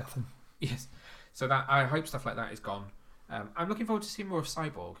 MacGuffin. Yes. So that I hope stuff like that is gone. I'm looking forward to seeing more of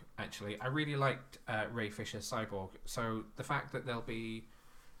Cyborg, actually. I really liked Ray Fisher's Cyborg. So the fact that there'll be...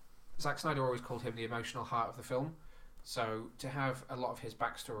 Zack Snyder always called him the emotional heart of the film. So to have a lot of his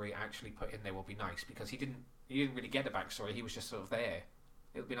backstory actually put in there will be nice, because he didn't really get a backstory. He was just sort of there.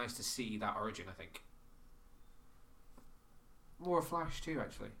 It'll be nice to see that origin, I think. More of Flash too,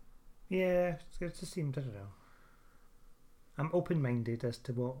 actually. Yeah, it just seemed, I don't know. I'm open-minded as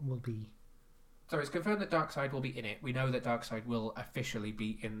to what will be. So it's confirmed that Darkseid will be in it. We know that Darkseid will officially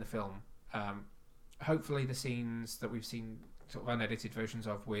be in the film. Hopefully the scenes that we've seen sort of unedited versions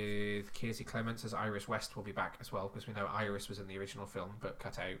of with Kiersey Clements as Iris West will be back as well, because we know Iris was in the original film but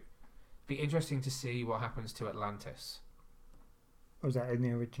cut out. Be interesting to see what happens to Atlantis. Was that in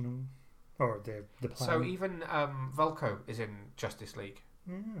the original? Or the plan? So even Vulko is in Justice League.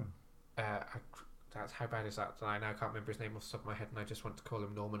 Yeah. That's how bad is that? I now can't remember his name off the top of my head, and I just want to call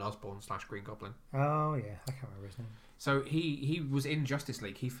him Norman Osborn / Green Goblin. Oh yeah, I can't remember his name. So he was in Justice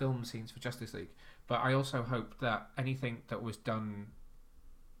League. He filmed scenes for Justice League. But I also hope that anything that was done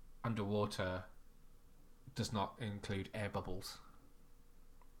underwater does not include air bubbles.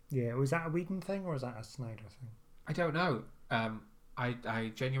 Yeah, was that a Whedon thing or was that a Snyder thing? I don't know.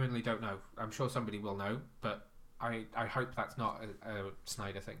 I genuinely don't know. I'm sure somebody will know, but I hope that's not a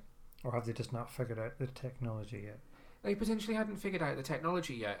Snyder thing. Or have they just not figured out the technology yet? They potentially hadn't figured out the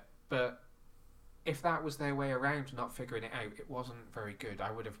technology yet, but if that was their way around not figuring it out, it wasn't very good. I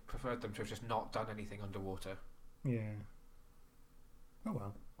would have preferred them to have just not done anything underwater. Yeah. Oh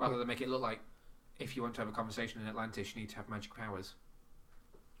well. Rather than make it look like if you want to have a conversation in Atlantis, you need to have magic powers.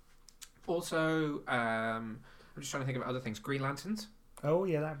 Also, I'm just trying to think of other things. Green Lanterns. Oh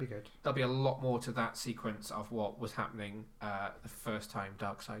yeah, that'd be good. There'll be a lot more to that sequence of what was happening the first time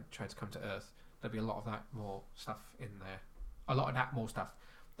Darkseid tried to come to Earth. There'll be a lot of that more stuff in there. A lot of that more stuff.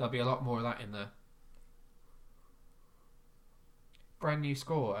 There'll be a lot more of that in the brand new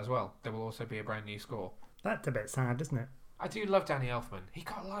score as well. There will also be a brand new score. That's a bit sad, isn't it? I do love Danny Elfman. He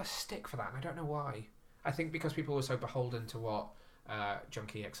got a lot of stick for that, and I don't know why. I think because people were so beholden to what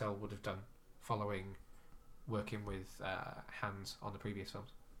Junkie XL would have done following working with Hans on the previous films.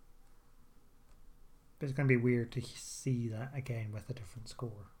 But it's going to be weird to see that again with a different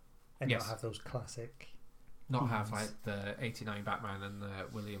score. And Yes. not have those classic... Not have themes. like the 89 Batman and the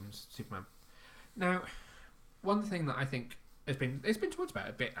Williams Superman. Now, one thing that I think it's been talked about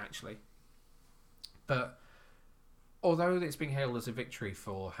a bit actually, but although it's being hailed as a victory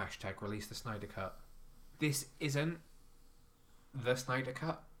for #release the Snyder Cut, this isn't the Snyder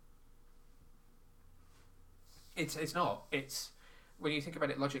Cut. It's not. It's, when you think about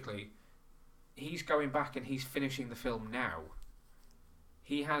it logically, he's going back and he's finishing the film now.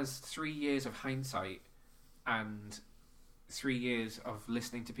 He has 3 years of hindsight and 3 years of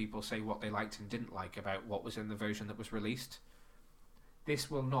listening to people say what they liked and didn't like about what was in the version that was released.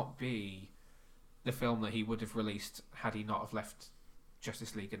 This will not be the film that he would have released had he not have left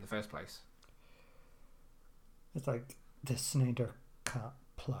Justice League in the first place. It's like the Snyder Cut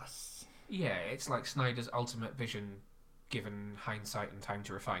Plus. Yeah, it's like Snyder's ultimate vision given hindsight and time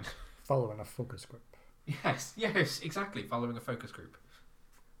to refine. Following a focus group. Yes, exactly, following a focus group.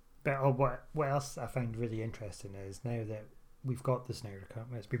 But what else I find really interesting is now that we've got the Snyder Cut,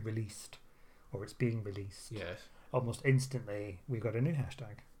 it's been released or it's being released, Yes. almost instantly we got a new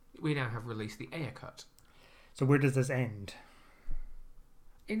hashtag. We now have released the Ayer cut. So where does this end?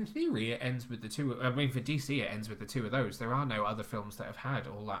 In theory, it ends with the two. I mean, for DC, it ends with the two of those. There are no other films that have had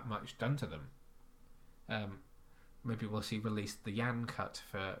all that much done to them. Maybe we'll see released the Yan cut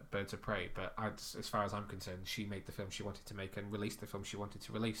for Birds of Prey, but as far as I'm concerned, she made the film she wanted to make and released the film she wanted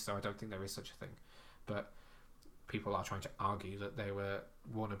to release, so I don't think there is such a thing. But people are trying to argue that they were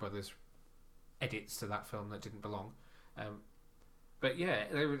Warner Brothers edits to that film that didn't belong. But yeah,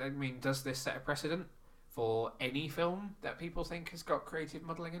 I mean, does this set a precedent for any film that people think has got creative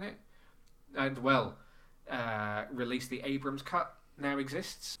muddling in it? And, well, release the Abrams cut now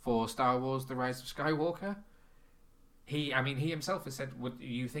exists for Star Wars The Rise of Skywalker. He himself has said, would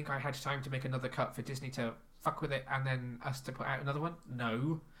you think I had time to make another cut for Disney to fuck with it and then us to put out another one?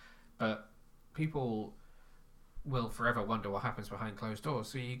 No. But people will forever wonder what happens behind closed doors,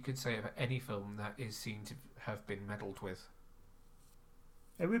 so you could say about any film that is seen to have been meddled with.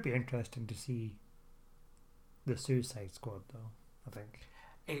 It would be interesting to see the Suicide Squad, though, I think.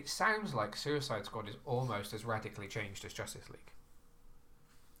 It sounds like Suicide Squad is almost as radically changed as Justice League.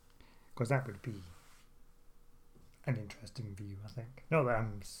 Because that would be an interesting view, I think. Not that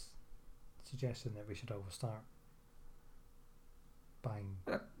I'm suggesting that we should all start buying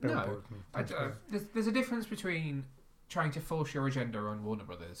billboard. No. There's a difference between trying to force your agenda on Warner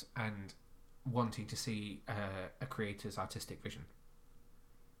Brothers and wanting to see a creator's artistic vision.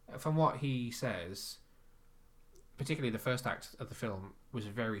 From what he says, particularly the first act of the film was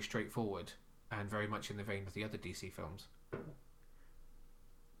very straightforward and very much in the vein of the other DC films,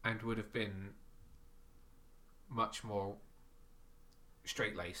 and would have been much more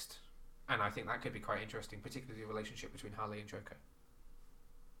straight-laced, and I think that could be quite interesting, particularly the relationship between Harley and Joker.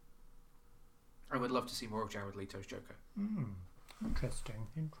 I would love to see more of Jared Leto's Joker. Interesting.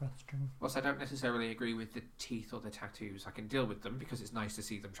 Whilst I don't necessarily agree with the teeth or the tattoos, I can deal with them because it's nice to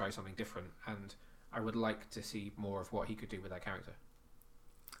see them try something different, and I would like to see more of what he could do with that character.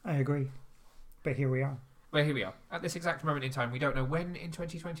 I agree. But here we are. Well, here we are. At this exact moment in time, we don't know when in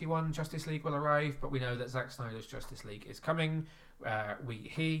 2021 Justice League will arrive, but we know that Zack Snyder's Justice League is coming. We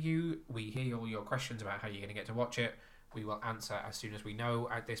hear you. We hear all your questions about how you're going to get to watch it. We will answer as soon as we know.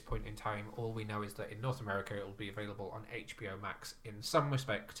 At this point in time, all we know is that in North America, it will be available on HBO Max in some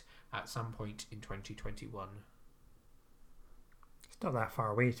respect at some point in 2021. It's not that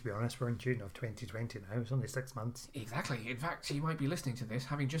far away, to be honest. We're in June of 2020 now. It's only 6 months. Exactly. In fact, you might be listening to this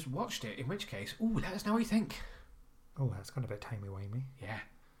having just watched it, in which case, let us know what you think. Oh, that's gone a bit timey-wimey. Yeah.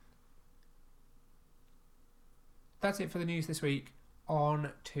 That's it for the news this week. On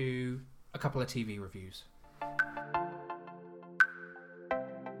to a couple of TV reviews.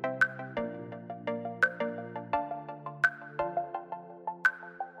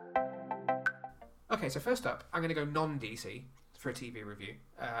 Okay, so first up, I'm going to go non-DC for a TV review,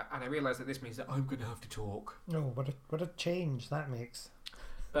 and I realise that this means that I'm going to have to talk. Oh, what a change that makes.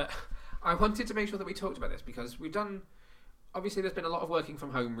 But I wanted to make sure that we talked about this because we've done... Obviously, there's been a lot of working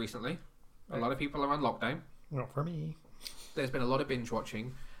from home recently. A lot of people are on lockdown. Not for me. There's been a lot of binge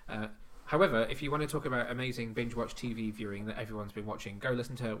watching. However, if you want to talk about amazing binge watch TV viewing that everyone's been watching, go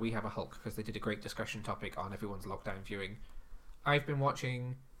listen to We Have a Hulk because they did a great discussion topic on everyone's lockdown viewing. I've been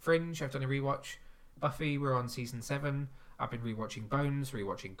watching Fringe. I've done a rewatch. Buffy, we're on season 7. I've been rewatching Bones,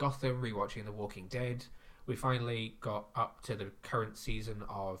 rewatching Gotham, rewatching The Walking Dead. We finally got up to the current season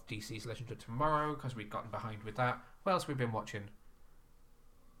of DC's Legend of Tomorrow because we'd gotten behind with that. What else have we been watching?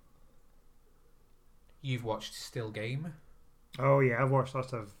 You've watched Still Game. Oh yeah, I've watched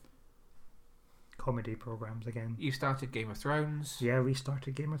lots of comedy programs again. You started Game of Thrones. Yeah, we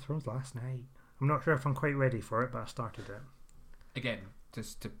started Game of Thrones last night. I'm not sure if I'm quite ready for it, but I started it. Again,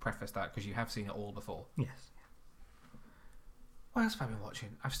 just to preface that, because you have seen it all before. Yes. What else have I been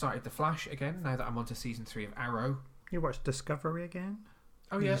watching? I've started The Flash again, now that I'm on to season 3 of Arrow. You watched Discovery again?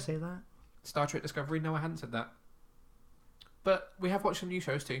 Oh, Did yeah. you say that? Star Trek Discovery? No, I hadn't said that. But we have watched some new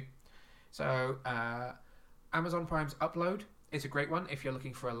shows too. So, Amazon Prime's Upload is a great one if you're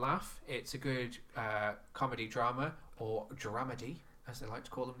looking for a laugh. It's a good comedy drama, or dramedy, as they like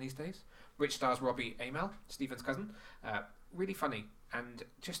to call them these days, which stars Robbie Amell, Stephen's cousin. Really funny and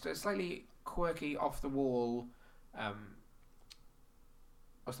just a slightly quirky, off-the-wall...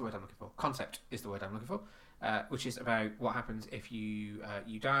 what's the word I'm looking for? Concept is the word I'm looking for. Which is about what happens if you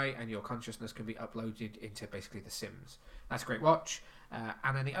die and your consciousness can be uploaded into basically The Sims. That's a great watch.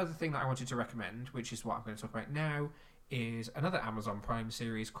 And then the other thing that I wanted to recommend, which is what I'm going to talk about now, is another Amazon Prime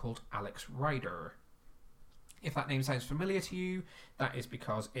series called Alex Rider. If that name sounds familiar to you, that is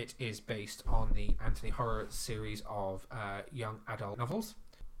because it is based on the Anthony Horowitz series of young adult novels.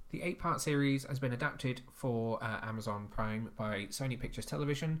 The 8-part series has been adapted for Amazon Prime by Sony Pictures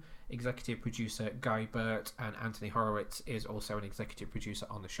Television. Executive producer Guy Burt and Anthony Horowitz is also an executive producer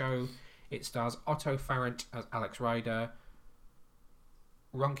on the show. It stars Otto Farrant as Alex Rider,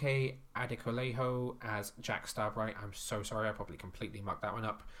 Ronke Adekoleho as Jack Starbright. I'm so sorry, I probably completely mucked that one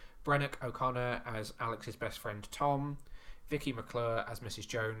up. Brennock O'Connor as Alex's best friend Tom, Vicky McClure as Mrs.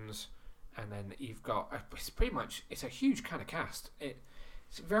 Jones, and then you've got it's a huge kind of cast.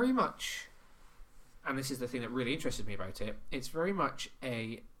 It's very much, and this is the thing that really interested me about it, it's very much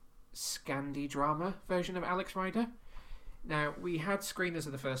a Scandi drama version of Alex Rider. Now, we had screeners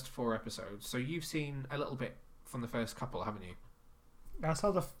of the first 4 episodes, so you've seen a little bit from the first couple, haven't you?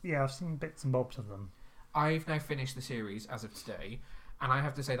 I've seen bits and bobs of them. I've now finished the series as of today, and I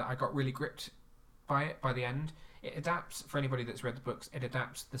have to say that I got really gripped by it by the end. It adapts, for anybody that's read the books, it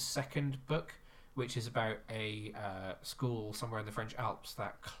adapts the second book, which is about a school somewhere in the French Alps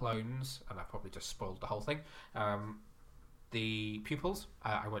that clones, and I probably just spoiled the whole thing, the pupils.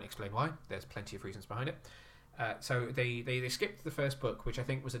 I won't explain why. There's plenty of reasons behind it. So they skipped the first book, which I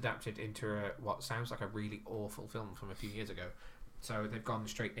think was adapted into what sounds like a really awful film from a few years ago. So they've gone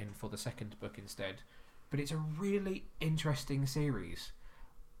straight in for the second book instead. But it's a really interesting series.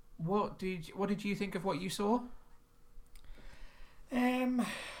 What did you think of what you saw?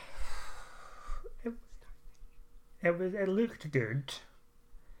 It looked good,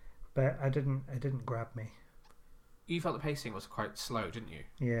 but it didn't grab me. You felt the pacing was quite slow, didn't you?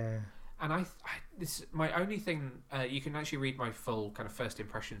 Yeah. And my only thing, you can actually read my full kind of first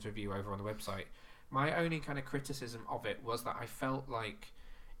impressions review over on the website. My only kind of criticism of it was that I felt like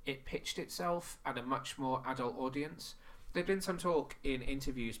it pitched itself at a much more adult audience. There'd been some talk in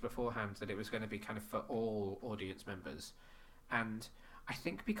interviews beforehand that it was going to be kind of for all audience members. And I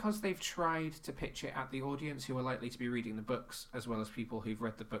think because they've tried to pitch it at the audience who are likely to be reading the books, as well as people who've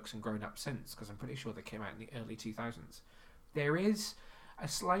read the books and grown up since, because I'm pretty sure they came out in the early 2000s, there is a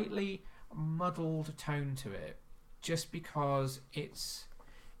slightly muddled tone to it, just because it's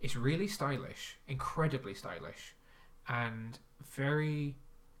really stylish, incredibly stylish, and very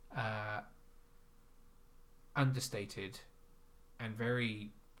understated, and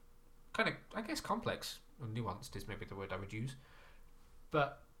very kind of, I guess, complex or nuanced is maybe the word I would use.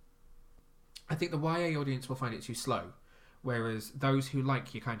 But I think the YA audience will find it too slow, whereas those who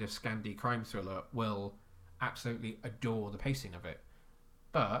like your kind of Scandi crime thriller will absolutely adore the pacing of it.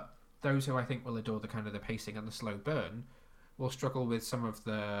 But those who I think will adore the kind of the pacing and the slow burn will struggle with some of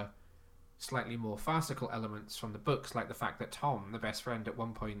the slightly more farcical elements from the books, like the fact that Tom, the best friend, at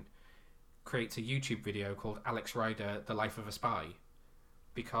one point creates a YouTube video called Alex Rider, The Life of a Spy,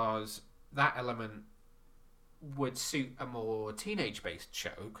 because that element would suit a more teenage-based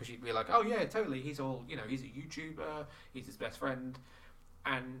show, because you'd be like, oh yeah, totally, he's a YouTuber, he's his best friend,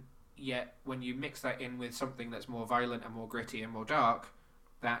 and yet when you mix that in with something that's more violent and more gritty and more dark,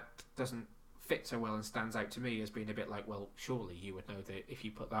 that doesn't fit so well and stands out to me as being a bit like, well, surely you would know that if you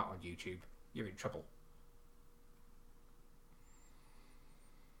put that on YouTube, you're in trouble.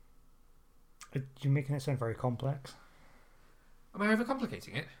 You're making it sound very complex. Am I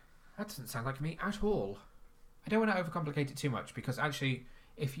overcomplicating it? That doesn't sound like me at all. I don't want to overcomplicate it too much, because actually,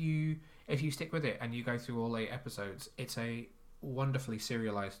 if you stick with it and you go through all 8 episodes, it's a wonderfully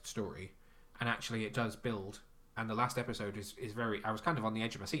serialized story, and actually it does build. And the last episode is very... I was kind of on the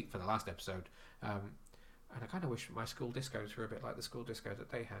edge of my seat for the last episode, and I kind of wish my school discos were a bit like the school disco that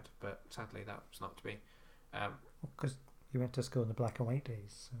they had, but sadly that's not to be. Because you went to school in the black and white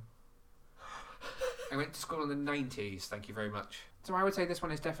days. So. I went to school in the 90s, thank you very much. So I would say this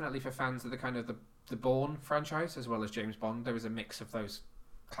one is definitely for fans of the kind of the Bourne franchise, as well as James Bond. There is a mix of those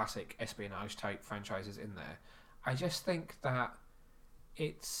classic espionage type franchises in there. I just think that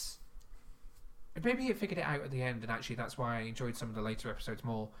it's... Maybe it figured it out at the end, and actually that's why I enjoyed some of the later episodes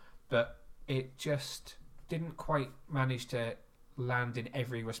more, but it just didn't quite manage to land in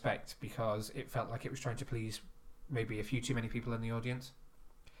every respect, because it felt like it was trying to please maybe a few too many people in the audience.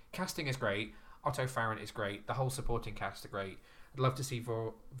 Casting is great. Otto Farrant is great. The whole supporting cast are great. I'd love to see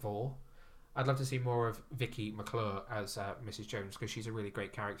Vor. I'd love to see more of Vicky McClure as Mrs. Jones, because she's a really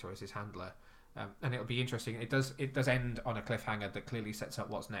great character as his handler. And it'll be interesting. It does end on a cliffhanger that clearly sets up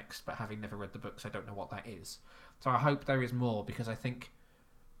what's next, but having never read the books, I don't know what that is. So I hope there is more, because I think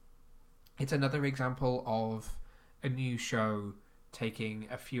it's another example of a new show taking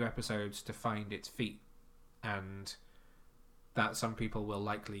a few episodes to find its feet, and that some people will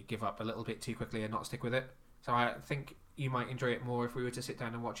likely give up a little bit too quickly and not stick with it. So I think you might enjoy it more if we were to sit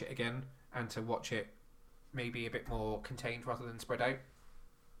down and watch it again, and to watch it maybe a bit more contained rather than spread out.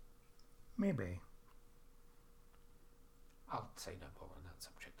 Maybe. I'll say no more on that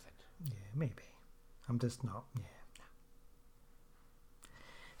subject maybe. I'm just not. Yeah.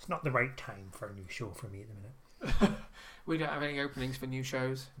 It's not the right time for a new show for me at the minute. We don't have any openings for new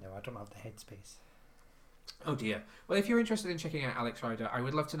shows. No, I don't have the headspace. Oh dear. Well, if you're interested in checking out Alex Rider, I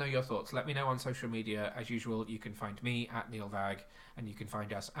would love to know your thoughts. Let me know on social media. As usual, you can find me at Neil Vag, and you can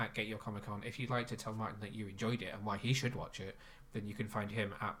find us at Get Your Comic Con. If you'd like to tell Martin that you enjoyed it and why he should watch it, then you can find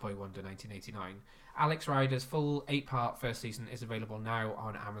him at BoyWonder1989. Alex Rider's full 8-part first season is available now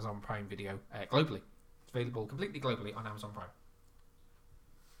on Amazon Prime Video globally. It's available completely globally on Amazon Prime.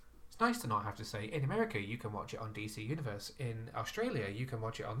 It's nice to not have to say, in America you can watch it on DC Universe, in Australia you can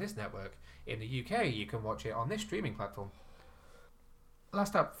watch it on this network, in the UK you can watch it on this streaming platform.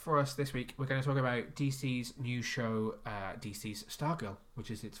 Last up for us this week, we're going to talk about DC's new show, DC's Stargirl,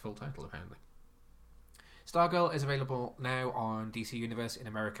 which is its full title apparently. Stargirl is available now on DC Universe in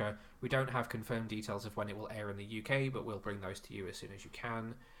America. We don't have confirmed details of when it will air in the UK, but we'll bring those to you as soon as you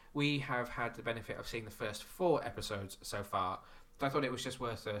can. We have had the benefit of seeing the first 4 episodes so far. I thought it was just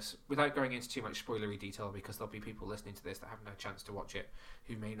worth us, without going into too much spoilery detail, because there'll be people listening to this that haven't had a chance to watch it,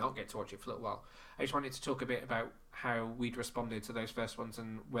 who may not get to watch it for a little while. I just wanted to talk a bit about how we'd responded to those first ones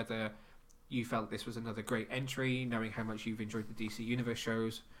and whether you felt this was another great entry, knowing how much you've enjoyed the DC Universe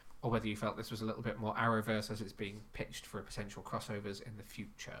shows, or whether you felt this was a little bit more Arrowverse as it's being pitched for potential crossovers in the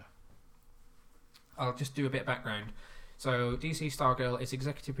future. I'll just do a bit of background. So DC Stargirl is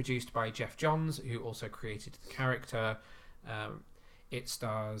executive produced by Jeff Johns, who also created the character. It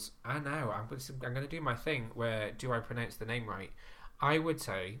stars, I'm going to do my thing where, do I pronounce the name right? I would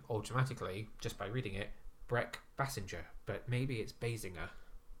say, automatically, just by reading it, Breck Basinger, but maybe it's Basinger,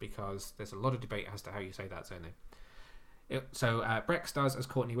 because there's a lot of debate as to how you say that surname. Breck stars as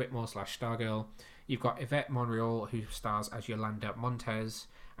Courtney Whitmore / Stargirl. You've got Yvette Monreal, who stars as Yolanda Montez,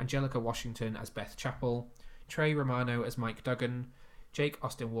 Angelica Washington as Beth Chappell, Trey Romano as Mike Duggan, Jake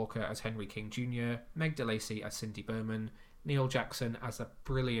Austin Walker as Henry King Jr., Meg DeLacy as Cindy Berman, Neil Jackson as the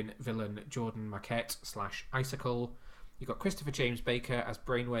brilliant villain Jordan Maquette / Icicle. You've got Christopher James Baker as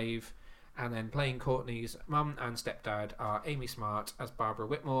Brainwave, and then playing Courtney's mum and stepdad are Amy Smart as Barbara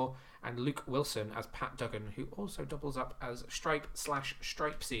Whitmore and Luke Wilson as Pat Duggan, who also doubles up as Stripe /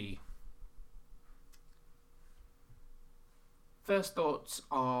 Stripesy. First thoughts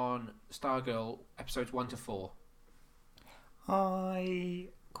on Stargirl episodes 1 to 4. I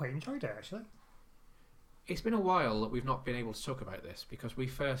quite enjoyed it, actually. It's been a while that we've not been able to talk about this, because we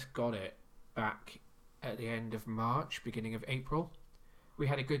first got it back at the end of March, beginning of April. We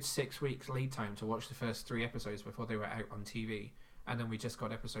had a good 6 weeks lead time to watch the first 3 episodes before they were out on TV, and then we just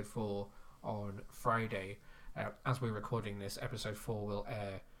got episode 4 on Friday. As we're recording this, episode 4 will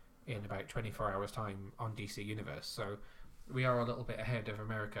air in about 24 hours time on DC Universe, so we are a little bit ahead of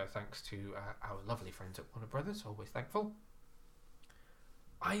America thanks to our lovely friends at Warner Brothers, always thankful.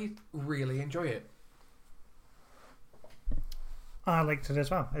 I really enjoy it. I liked it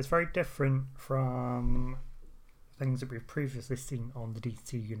as well. It's very different from things that we've previously seen on the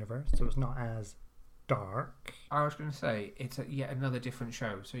DC Universe, so it's not as dark. I was going to say, it's yet another different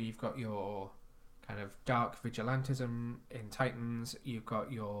show. So you've got your kind of dark vigilantism in Titans, you've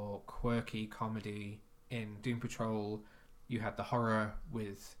got your quirky comedy in Doom Patrol, you had the horror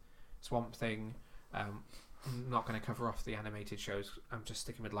with Swamp Thing. I'm not going to cover off the animated shows, I'm just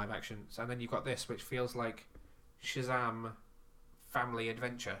sticking with live action. And then you've got this, which feels like Shazam family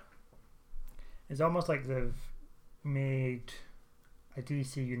adventure. It's almost like they've made a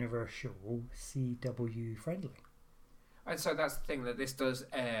DC Universe show CW friendly. And so that's the thing, that this does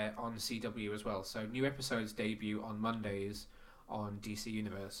air on CW as well. So new episodes debut on Mondays on DC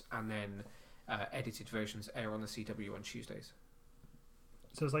Universe, and then edited versions air on the CW on Tuesdays.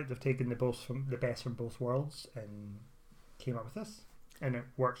 So it's like they've taken the best from both worlds and came up with this, and it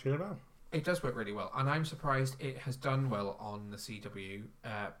works really well. It does work really well, and I'm surprised it has done well on the CW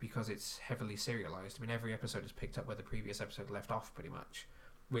because it's heavily serialized. I mean, every episode is picked up where the previous episode left off, pretty much,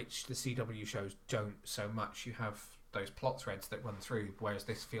 which the CW shows don't so much. You have those plot threads that run through, whereas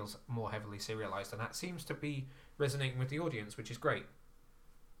this feels more heavily serialized, and that seems to be resonating with the audience, which is great.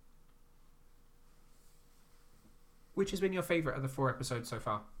 Which has been your favourite of the 4 episodes so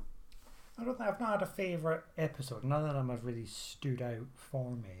far? I've not had a favourite episode. None of them have really stood out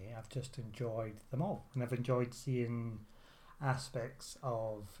for me. I've just enjoyed them all. And I've enjoyed seeing aspects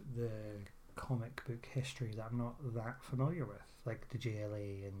of the comic book history that I'm not that familiar with. Like the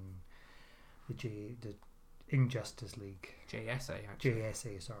JLA and the Injustice League. JSA, actually.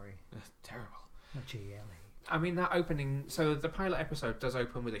 JSA, sorry. Terrible. Not JLA. I mean, that opening... So the pilot episode does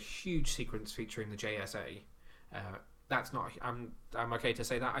open with a huge sequence featuring the JSA. that's not. I'm okay to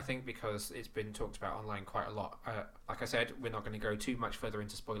say that. I think because it's been talked about online quite a lot. Like I said, we're not going to go too much further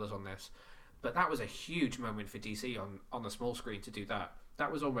into spoilers on this, but that was a huge moment for DC on the small screen to do that.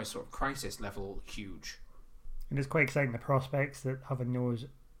 That was almost sort of Crisis level huge. And it's quite exciting the prospects that having those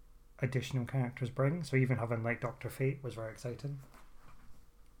additional characters bring. So even having like Dr. Fate was very exciting.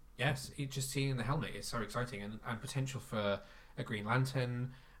 Yes, just seeing the helmet is so exciting, and potential for a Green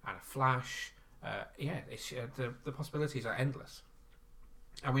Lantern and a Flash. The possibilities are endless.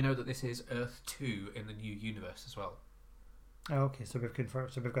 And we know that this is Earth 2 in the new universe as well. Oh, okay, so we've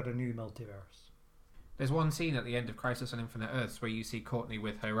confirmed. So we've got a new multiverse. There's one scene at the end of Crisis on Infinite Earths where you see Courtney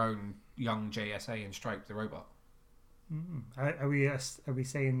with her own young JSA and Stripe the robot. Are we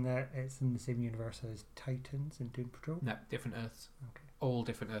saying that it's in the same universe as Titans and Doom Patrol? No, different Earths. Okay. All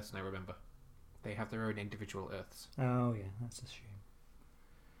different Earths now, remember. They have their own individual Earths. Oh yeah, that's a shame.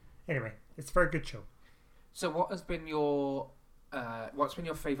 Anyway, it's a very good show. So what's been your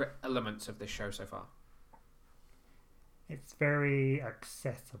favourite elements of this show so far? It's very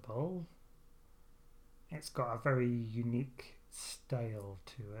accessible. It's got a very unique style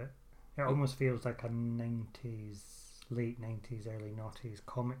to it. It almost feels like a 90s, late 90s, early 90s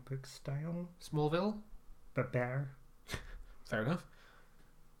comic book style. Smallville? But better. Fair enough.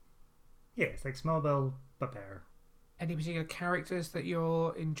 Yeah, it's like Smallville, but better. Any particular characters that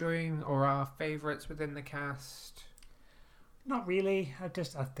you're enjoying or are favourites within the cast? Not really. I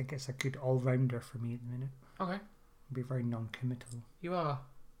think it's a good all-rounder for me at the minute. Okay. I'll be very non-committal. You are?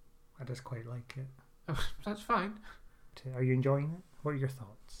 I just quite like it. Oh, that's fine. Are you enjoying it? What are your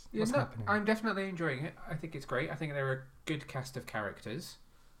thoughts? What's happening? I'm definitely enjoying it. I think it's great. I think they're a good cast of characters.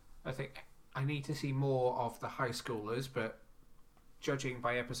 I think I need to see more of the high schoolers, but judging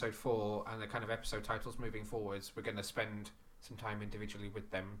by episode 4 and the kind of episode titles moving forwards, we're going to spend some time individually with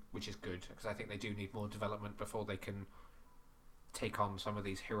them, which is good, because I think they do need more development before they can take on some of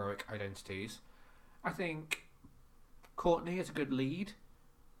these heroic identities. I think Courtney is a good lead.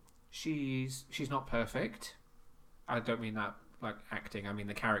 She's not perfect. I don't mean that like acting. I mean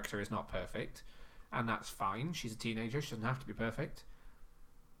the character is not perfect, and that's fine. She's a teenager. She doesn't have to be perfect.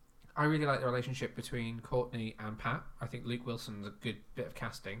 I really like the relationship between Courtney and Pat. I think Luke Wilson's a good bit of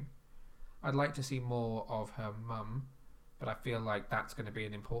casting. I'd like to see more of her mum, but I feel like that's going to be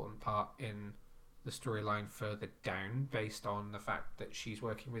an important part in the storyline further down, based on the fact that she's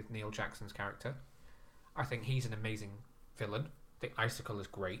working with Neil Jackson's character. I think he's an amazing villain. I think Icicle is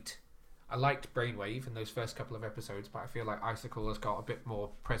great. I liked Brainwave in those first couple of episodes, but I feel like Icicle has got a bit more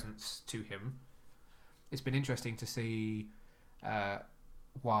presence to him. It's been interesting to see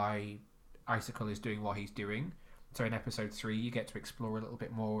why Icicle is doing what he's doing. So in episode 3 you get to explore a little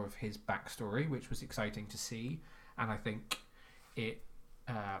bit more of his backstory, which was exciting to see, and I think it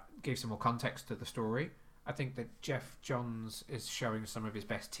gave some more context to the story. I think that Jeff Johns is showing some of his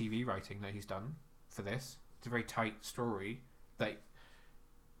best TV writing that he's done for this. It's a very tight story that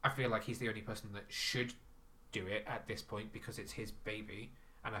I feel like he's the only person that should do it at this point because it's his baby,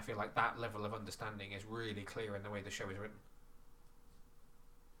 and I feel like that level of understanding is really clear in the way the show is written.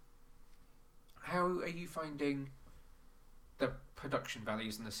 How are you finding the production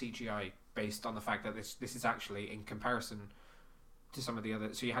values and the CGI based on the fact that this is actually in comparison to some of the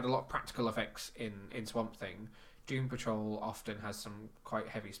other... So you had a lot of practical effects in Swamp Thing. Doom Patrol often has some quite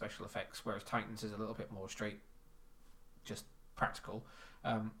heavy special effects, whereas Titans is a little bit more straight, just practical.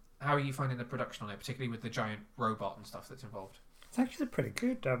 How are you finding the production on it, particularly with the giant robot and stuff that's involved? It's actually pretty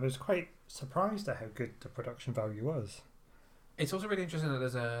good. I was quite surprised at how good the production value was. It's also really interesting that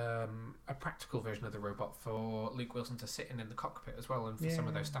there's a practical version of the robot for Luke Wilson to sit in the cockpit as well, and for some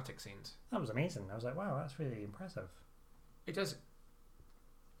of those static scenes. That was amazing. I was like, wow, that's really impressive. It does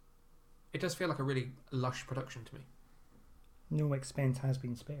feel like a really lush production to me. No expense has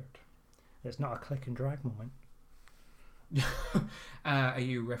been spared. It's not a click and drag moment. Are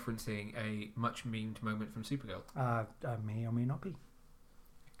you referencing a much memed moment from Supergirl? I may or may not be.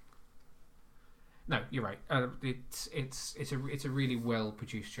 No, you're right. It's a really well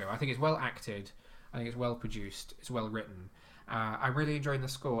produced show. I think it's well acted. I think it's well produced. It's well written. I'm really enjoying the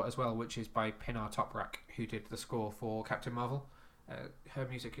score as well, which is by Pinar Toprak, who did the score for Captain Marvel. Her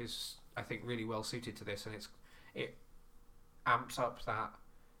music is, I think, really well suited to this, and it amps up that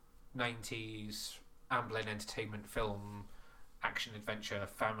 90s Amblin Entertainment film, action adventure,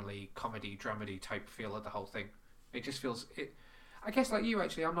 family, comedy, dramedy type feel of the whole thing. It just feels... I guess like you,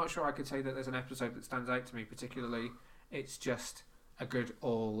 actually, I'm not sure I could say that there's an episode that stands out to me particularly. It's just a good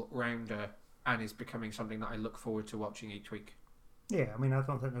all-rounder and is becoming something that I look forward to watching each week. Yeah, I mean, I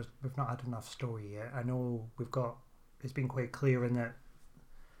don't think we've not had enough story yet. I know it's been quite clear in that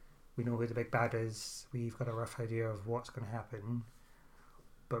we know who the big bad is, we've got a rough idea of what's going to happen,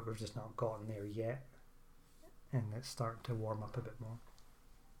 but we've just not gotten there yet, and it's starting to warm up a bit more.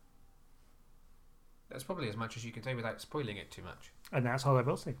 That's probably as much as you can say without spoiling it too much. And that's all I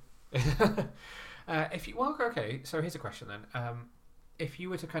will say. So here's a question then. If you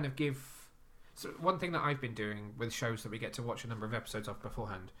were to kind of give... So one thing that I've been doing with shows that we get to watch a number of episodes of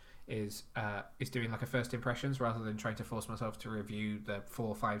beforehand is doing like a first impressions rather than trying to force myself to review the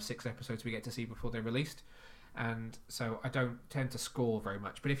 4, 5, 6 episodes we get to see before they're released. And so I don't tend to score very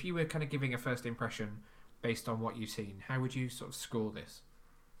much. But if you were kind of giving a first impression based on what you've seen, how would you sort of score this?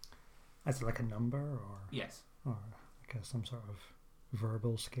 Is it like a number or? Yes. Or like some sort of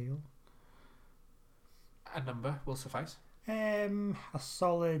verbal scale? A number will suffice. A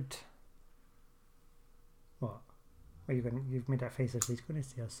solid... What? You've made that face as he's going to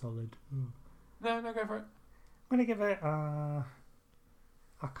say a solid... No, go for it. I'm going to give it a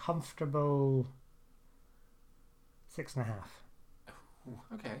comfortable 6.5. Ooh,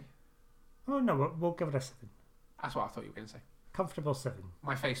 okay. Oh no, we'll give it a 7. That's what I thought you were going to say. Comfortable 7.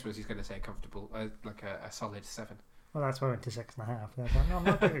 My face was he's going to say comfortable, like a solid 7. Well, that's why I went to 6.5. I thought, no, I'm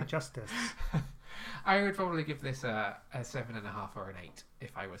not doing it justice. I would probably give this a 7.5 or an 8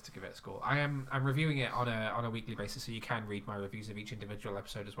 if I was to give it a score. I'm reviewing it on a weekly basis, so you can read my reviews of each individual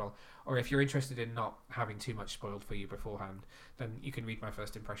episode as well. Or if you're interested in not having too much spoiled for you beforehand, then you can read my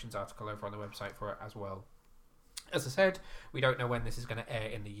first impressions article over on the website for it as well. As I said, we don't know when this is going to air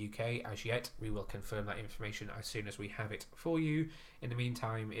in the UK as yet. We will confirm that information as soon as we have it for you. In the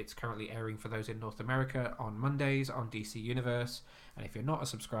meantime, it's currently airing for those in North America on Mondays on DC Universe. And if you're not a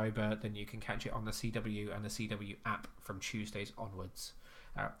subscriber, then you can catch it on the CW and the CW app from Tuesdays onwards.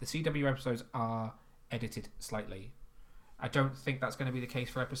 The CW episodes are edited slightly. I don't think that's going to be the case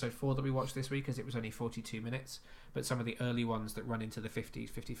for episode 4 that we watched this week, as it was only 42 minutes. But some of the early ones that run into the 50s,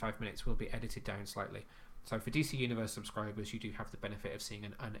 55 minutes will be edited down slightly. So for DC Universe subscribers, you do have the benefit of seeing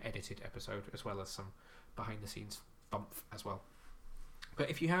an unedited episode, as well as some behind-the-scenes bump as well. But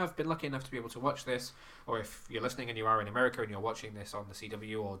if you have been lucky enough to be able to watch this, or if you're listening and you are in America and you're watching this on the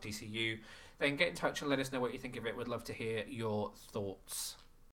CW or DCU, then get in touch and let us know what you think of it. We'd love to hear your thoughts.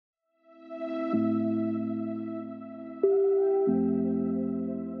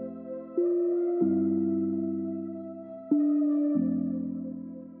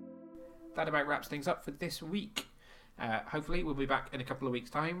 That about wraps things up for this week. Hopefully we'll be back in a couple of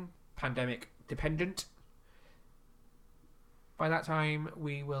weeks' time, pandemic dependent. By that time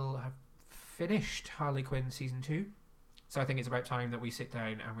we will have finished Harley Quinn season 2, so I think it's about time that we sit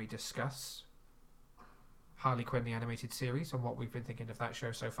down and we discuss Harley Quinn the animated series and what we've been thinking of that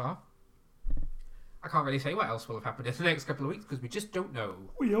show so far. I can't really say what else will have happened in the next couple of weeks because we just don't know.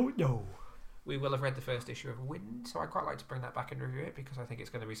 We don't know. We will have read the first issue of Wind, so I'd quite like to bring that back and review it because I think it's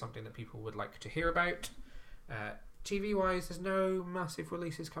going to be something that people would like to hear about. TV-wise, there's no massive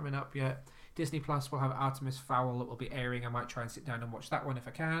releases coming up yet. Disney Plus will have Artemis Fowl that will be airing. I might try and sit down and watch that one if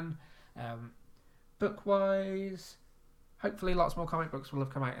I can. Book-wise, hopefully lots more comic books will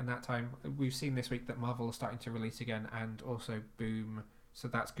have come out in that time. We've seen this week that Marvel is starting to release again, and also Boom, so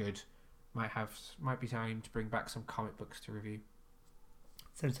that's good. Might be time to bring back some comic books to review.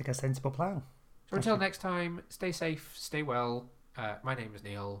 Sounds like a sensible plan. So until next time, stay safe, stay well. My name is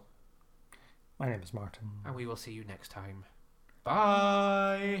Neil. My name is Martin. And we will see you next time.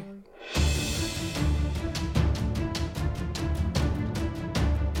 Bye!